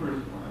we were,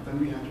 then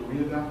we had to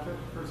readapt it,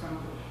 for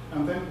example.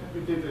 And then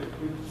we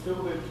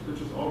still did,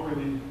 which is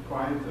already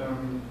quite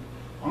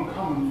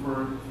uncommon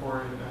for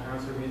a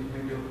house where we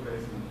built a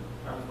basement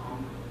out of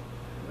concrete.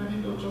 And then he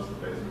built just a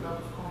basement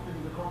out of concrete,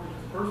 and the concrete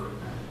is perfect.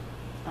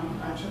 And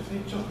he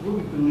just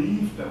wouldn't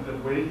believe that the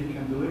way he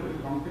can deliver the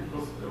concrete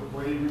was the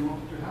way we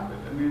wanted to have it.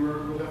 And we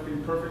would have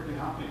been perfectly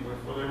happy with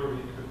whatever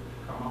we could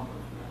come up with.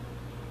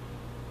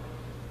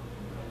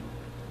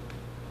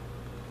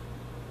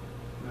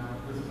 Now,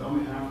 this is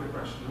only half the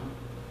question.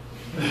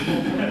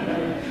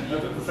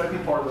 The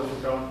second part I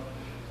forgot.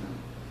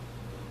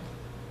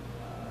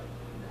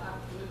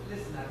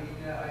 Listen, I mean,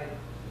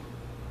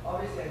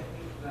 obviously I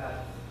think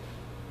that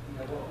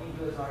what we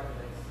do as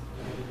architects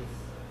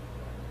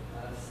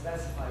is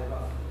specify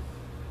roughness,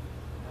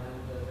 and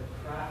the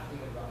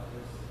crafting of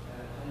roughness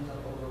ends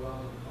up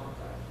overwhelming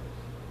contractors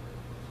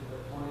to the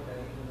point that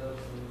even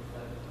those things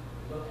that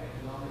look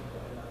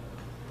economical enough.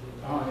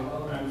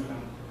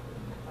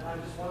 And I'm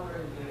just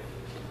wondering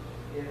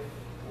if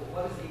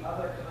what is the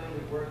other kind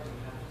of work you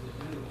have to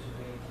do to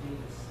maintain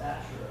the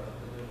stature of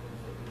the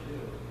buildings that you do?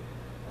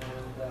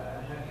 And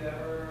have you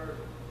ever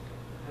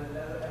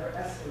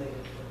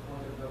escalated to the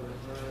point of no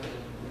return?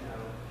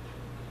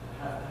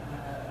 And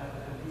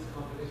have these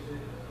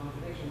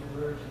contradictions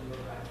emerged in your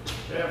practice?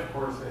 Yeah, of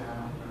course they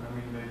have. I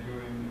mean, they do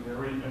in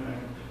every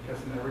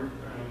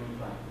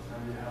practice.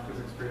 And you have this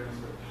experience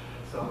with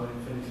selling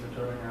things that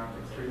are turning out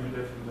extremely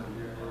different than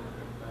you ever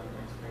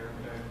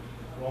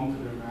want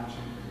to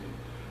imagine to be.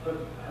 But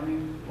I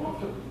mean, one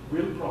of the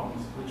real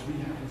problems which we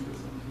have in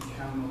Switzerland, we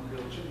cannot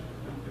build cheap.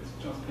 It's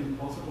just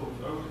impossible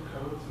with all the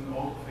codes and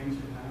all the things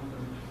we have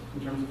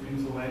in terms of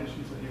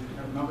insulation, so you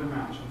cannot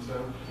imagine.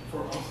 So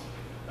for us,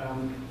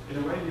 in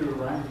a way you're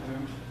right.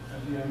 At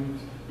the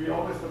end,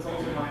 that's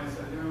also why I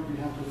said, we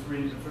have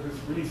for this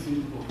really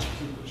simple,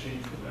 super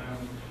cheap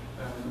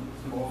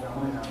small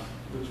family house,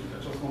 which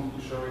I just wanted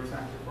to show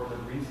exactly for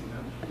that reason.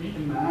 And we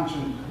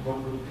imagined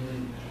what would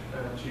be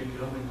a cheap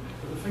building.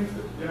 But the things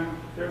that,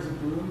 there's a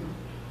boom.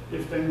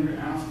 If then you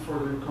ask for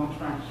the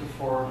contractor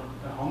for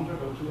 100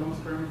 or 200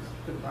 square meters,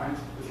 the price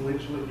is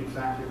literally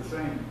exactly the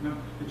same.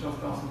 It just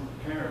doesn't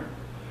care.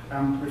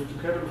 And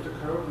together with the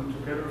code and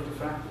together with the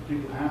fact that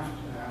people have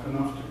to have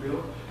enough to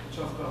build, it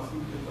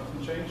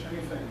doesn't change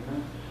anything.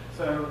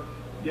 So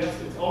yes,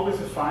 it's always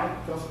a fight,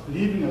 just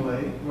leaving a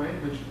way,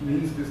 which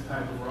means this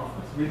type of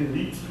roughness really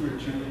leads to a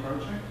cheaper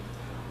project.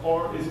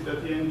 Or is it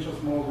at the end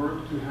just more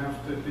work to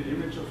have the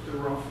image of the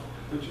rough,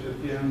 which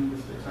at the end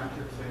is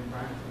exactly the same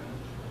price?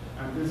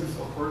 And this is,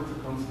 of course, a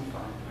constant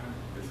fight.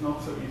 It's it's not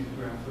so easy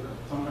to answer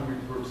that. Sometimes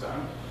it works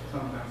out,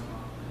 sometimes not.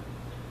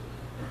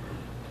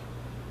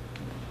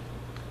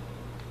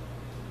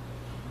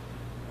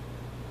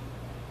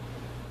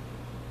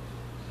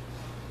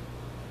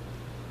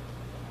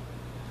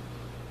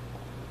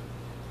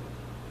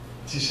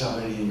 This is a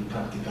very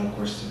practical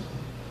question.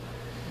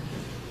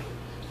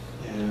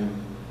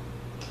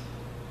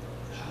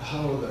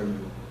 How old are you?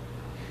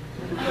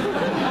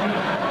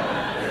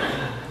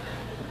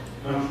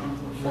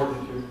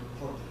 42.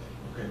 40.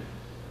 Okay.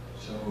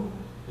 So,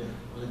 yeah,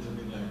 a little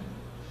bit like.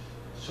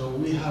 So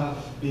we have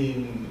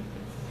been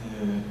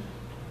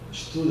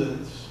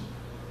students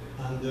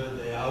under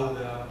the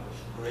aura of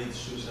great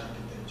Swiss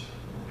architecture.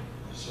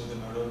 So the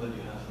Marot that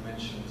you have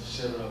mentioned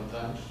several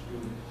times, you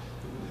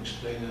could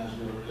explain us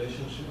your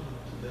relationship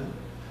to them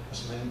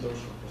as mentors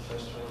or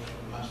professors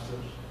or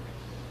masters.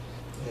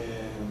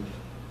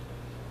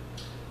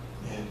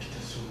 Peter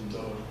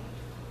Zumthor,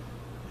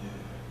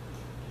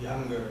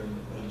 younger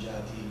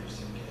Oljati,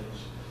 Christian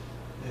Keros.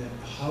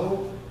 How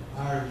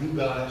are you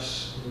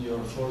guys in your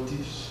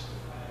 40s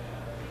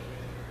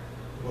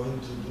going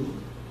to do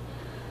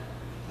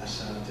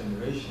as a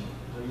generation?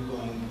 Are you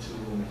going to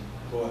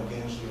go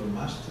against your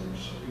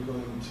masters? Are you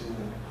going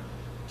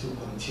to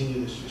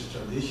continue the Swiss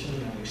tradition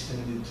and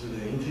extend it to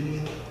the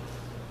infinite?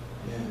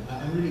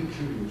 I'm really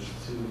curious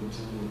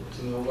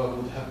to know what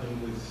would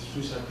happen with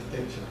Swiss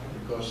architecture,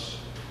 because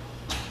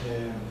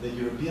the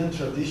European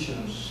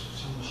traditions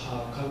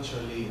somehow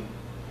culturally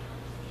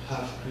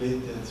have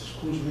created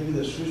schools. Maybe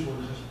the Swiss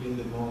one has been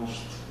the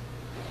most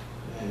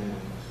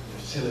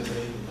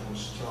celebrated and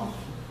strong.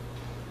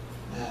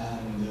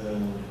 And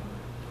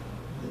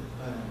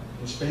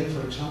in Spain,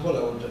 for example,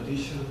 our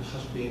tradition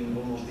has been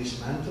almost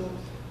dismantled,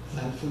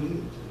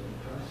 thankfully.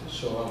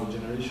 So our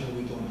generation,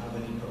 we don't have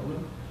any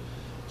problem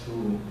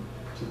to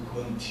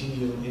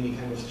continue any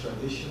kind of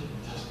tradition.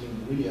 It has been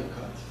really a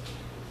cut.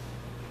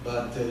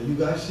 But you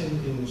guys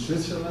in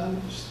Switzerland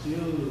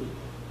still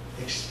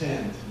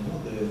extend,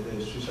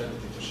 the Swiss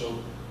architecture. So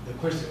the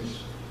question is,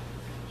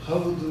 how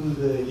do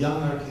the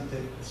young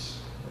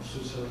architects of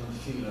Switzerland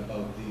feel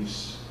about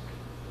this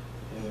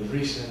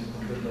recent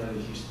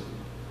contemporary history?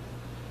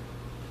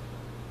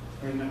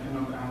 I mean, I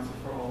cannot answer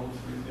for all of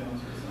Swiss young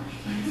Swiss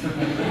architects.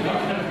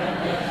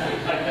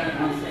 I can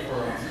answer for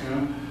us,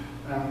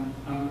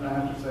 and I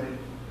have to say,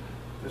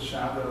 the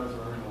shadow is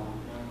very long,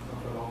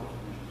 for a lot of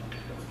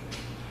people.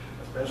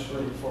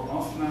 Especially for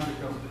us now,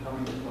 because we're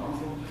coming to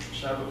Basel,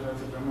 shadow has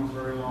a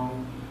very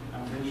long,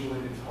 and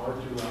visually it's hard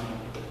to run it.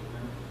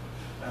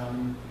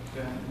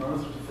 Then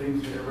most of the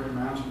things you ever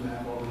imagine, they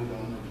have already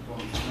done it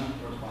once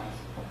or twice.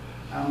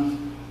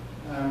 And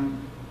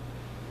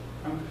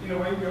in a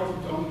way, we also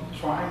don't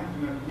try.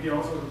 We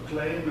also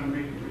claim, and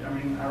I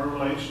mean, our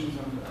relations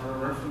and our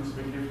reference,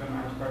 we give them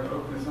out quite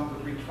open. It's not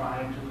that we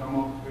try to come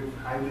up with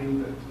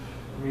hiding that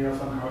we are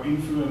somehow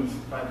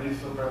influenced by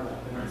this or by that.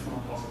 It's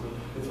not possible.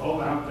 It's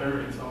all out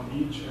there. It's on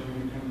each, and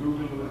you can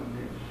Google and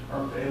we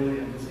are daily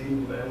and this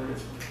email there.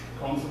 It's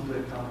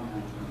constantly coming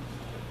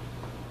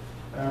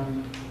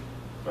out.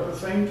 But at the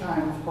same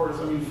time, of course,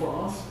 I mean,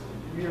 for us,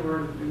 we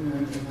were in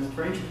a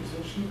strange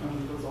position,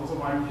 and that's also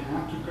why we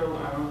had to go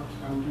out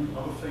and do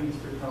other things,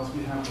 because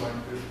we have like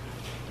this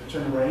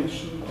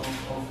generation of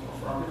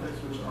architects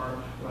which are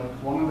like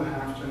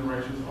 1.5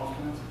 generations of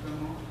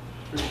classical,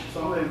 which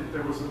suddenly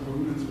there was a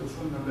boom in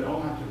Switzerland and they all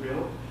had to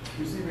build.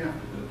 You see, we have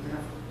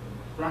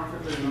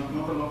practically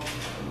not a lot of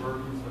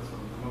work in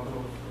Switzerland, not a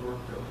lot of work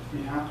built.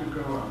 We had to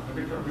go out.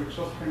 We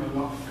just came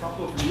a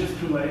couple of years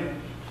too late.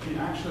 We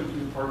actually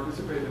could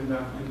participate in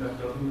that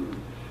building group,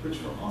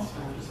 which for us,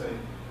 I have to say,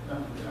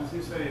 as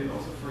you say,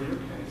 also for your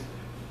case,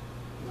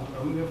 not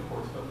only of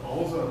course, but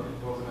also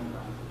it was an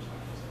advantage.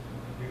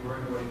 We were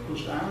in a way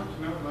pushed out,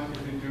 like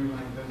if you do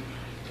like that,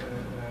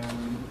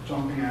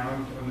 jumping out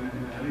in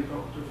a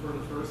helicopter for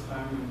the first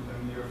time,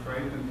 and you're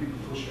afraid, and people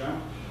push you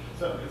out.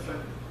 So it's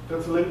like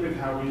that's a little bit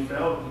how we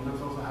felt, and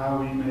that's also how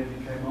we maybe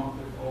came up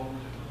with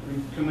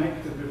we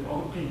connected with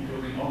other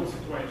people in other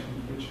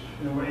situations, which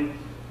in a way.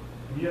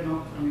 We are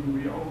not, I mean,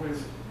 we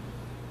always,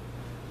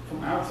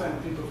 from outside,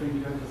 people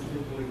think that it's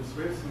typically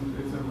Swiss, and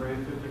it's a very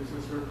typical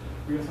Swiss.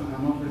 We are somehow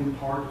not really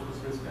part of the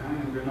Swiss gang,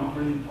 and we're not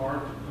really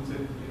part of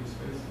considered to be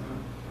Swiss.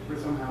 We're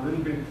somehow a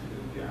little bit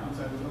the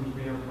outsiders, and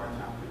we are quite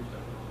happy with that.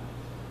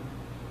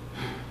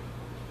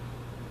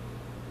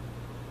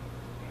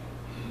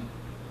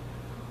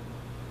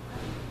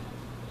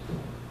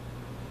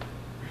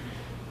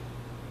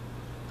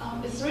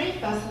 It's really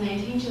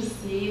fascinating to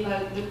see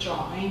like the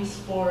drawings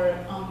for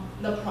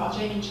the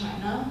project in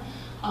China,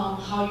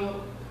 how you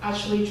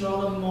actually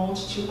draw the mold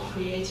to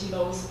create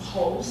those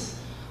holes,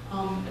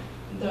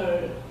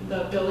 the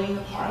building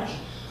the park.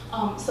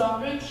 So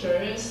I'm really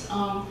curious,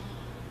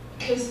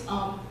 because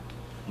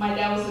my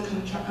dad was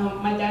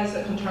my dad is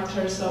a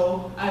contractor,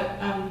 so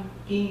I'm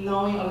been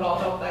knowing a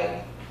lot of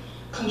like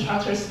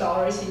contractor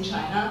stories in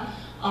China.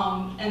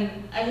 And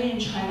I think in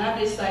China,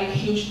 this like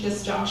huge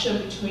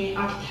disjunction between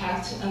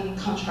architect and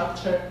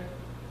contractor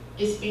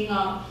is being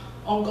an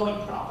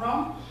ongoing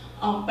problem.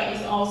 but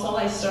it's also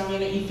like serving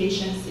the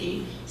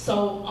efficiency.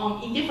 So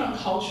in different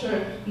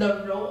culture,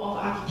 the role of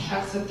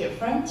architects are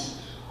different.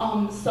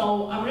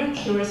 So I'm really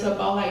curious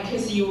about like,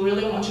 because you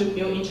really want to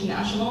build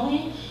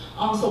internationally.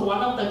 So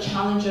one of the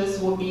challenges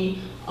would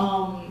be,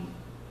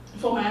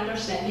 for my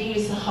understanding,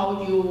 is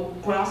how you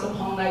grasp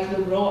upon like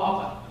the role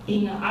of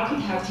being an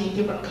architect in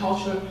different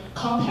culture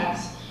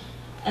contexts.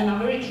 And I'm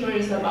very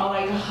curious about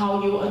like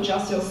how you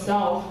adjust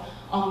yourself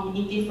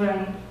in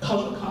different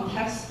cultural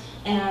contexts,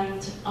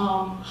 and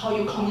how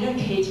you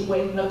communicate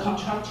with the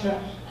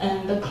contractor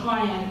and the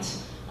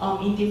client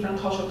in different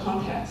cultural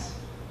contexts.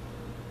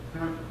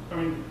 I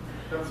mean,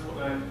 that's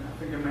what I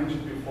think I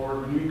mentioned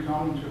before. When we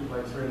come to a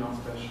place, we're not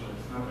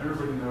specialists. Not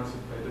everybody knows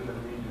it better than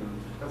we do.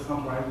 That's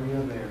not why we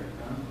are there.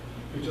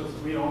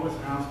 We always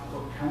ask,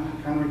 well, can we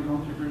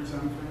contribute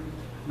something?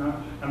 No,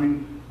 I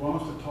mean, one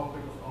of the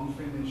topics of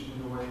unfinished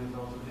in a way is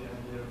also the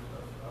idea of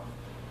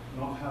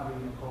not having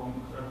a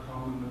common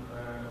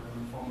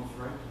form of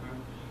rec.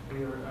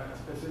 We are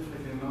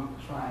specifically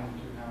not trying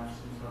to have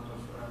some sort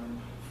of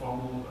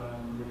formal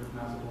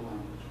recognizable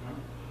language.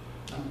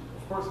 And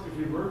of course, if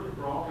you work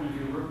abroad and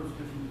you work with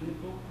different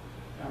people,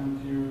 and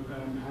you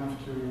have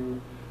to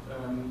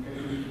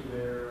get into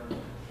their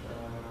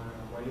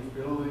way of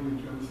building and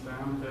to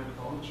understand their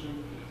culture,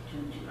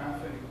 I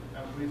think,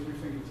 at least we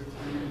think it's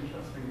extremely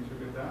interesting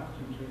to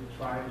adapt and to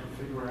try to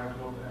figure out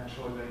what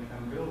actually they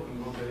can build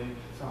and what they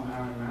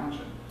somehow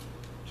imagine.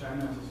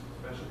 China is a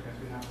special case.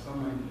 We have so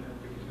many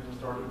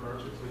started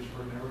projects which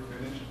were never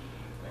finished,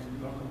 and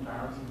no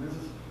comparison.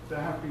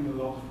 There have been a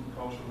lot of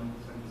cultural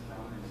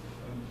misunderstandings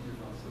with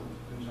us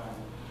in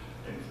China.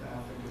 I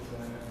think it's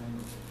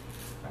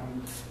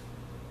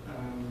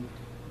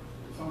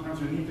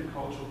sometimes you need the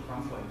cultural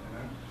translator.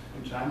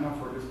 In China,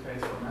 for this case,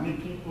 for many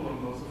people,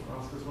 and most of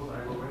us, this was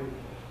our way,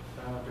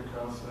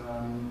 because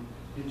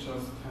we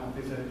just had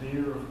this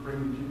idea of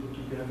bringing people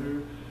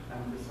together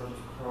and this sort of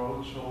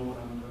cultural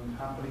and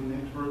happening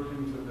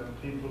networking so that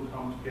people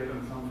come together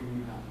and something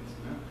new happens,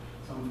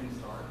 something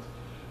starts.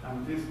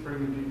 And this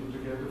bringing people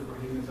together for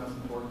him is as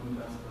important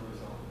as the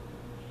result.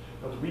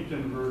 But we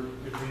can work,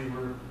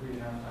 we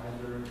have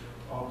either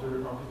other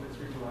architects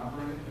we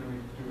collaborate, and we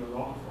do a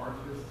lot of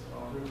artists,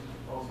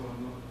 also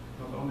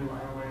not only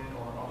Huawei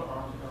or other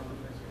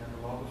architects, we have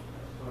a lot of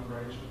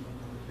collaborations and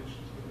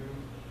competitions to do.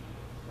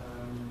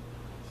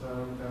 So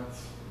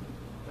that's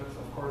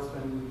of course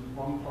then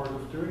one part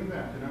of doing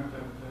that, that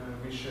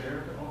we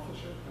share the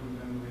authorship and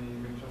then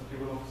we just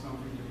develop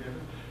something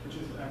together,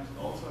 which is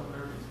also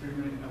very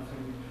extremely, I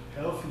think,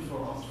 healthy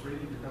for us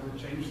really, because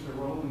it changed the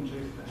role and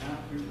changed the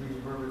hat we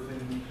were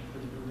within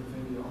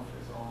the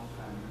office all the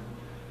time.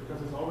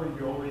 Because you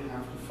already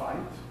have to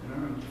fight,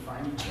 and to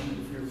find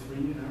if you're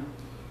three,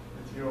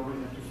 you always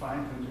have to fight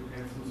and to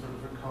get some sort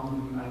of a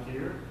common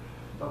idea.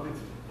 But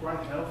it's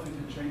quite healthy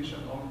to change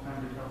that all the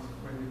time, because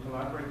when you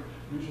collaborate,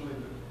 usually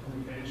the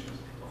communication is,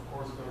 of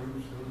course, going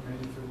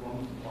mainly through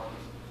one party.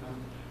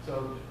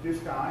 So this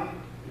guy,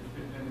 if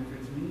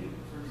it's me,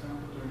 for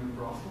example, doing in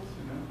Brussels,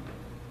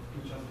 we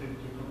just did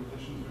 2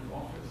 competitions with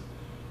Office,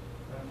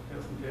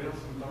 Kirsten Gales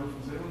and David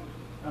von Seelen,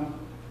 and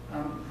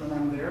when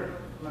I'm there,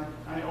 like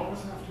I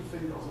always have to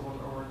think also what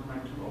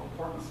my 2 other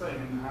partners say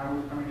and how.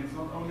 I mean, it's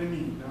not only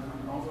me,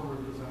 I'm also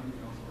representing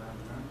also them,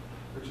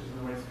 which is in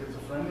a way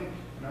schizophrenic,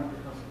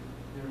 because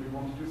you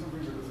want to do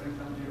something, but at the same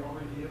time you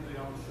already hear the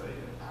other say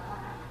it.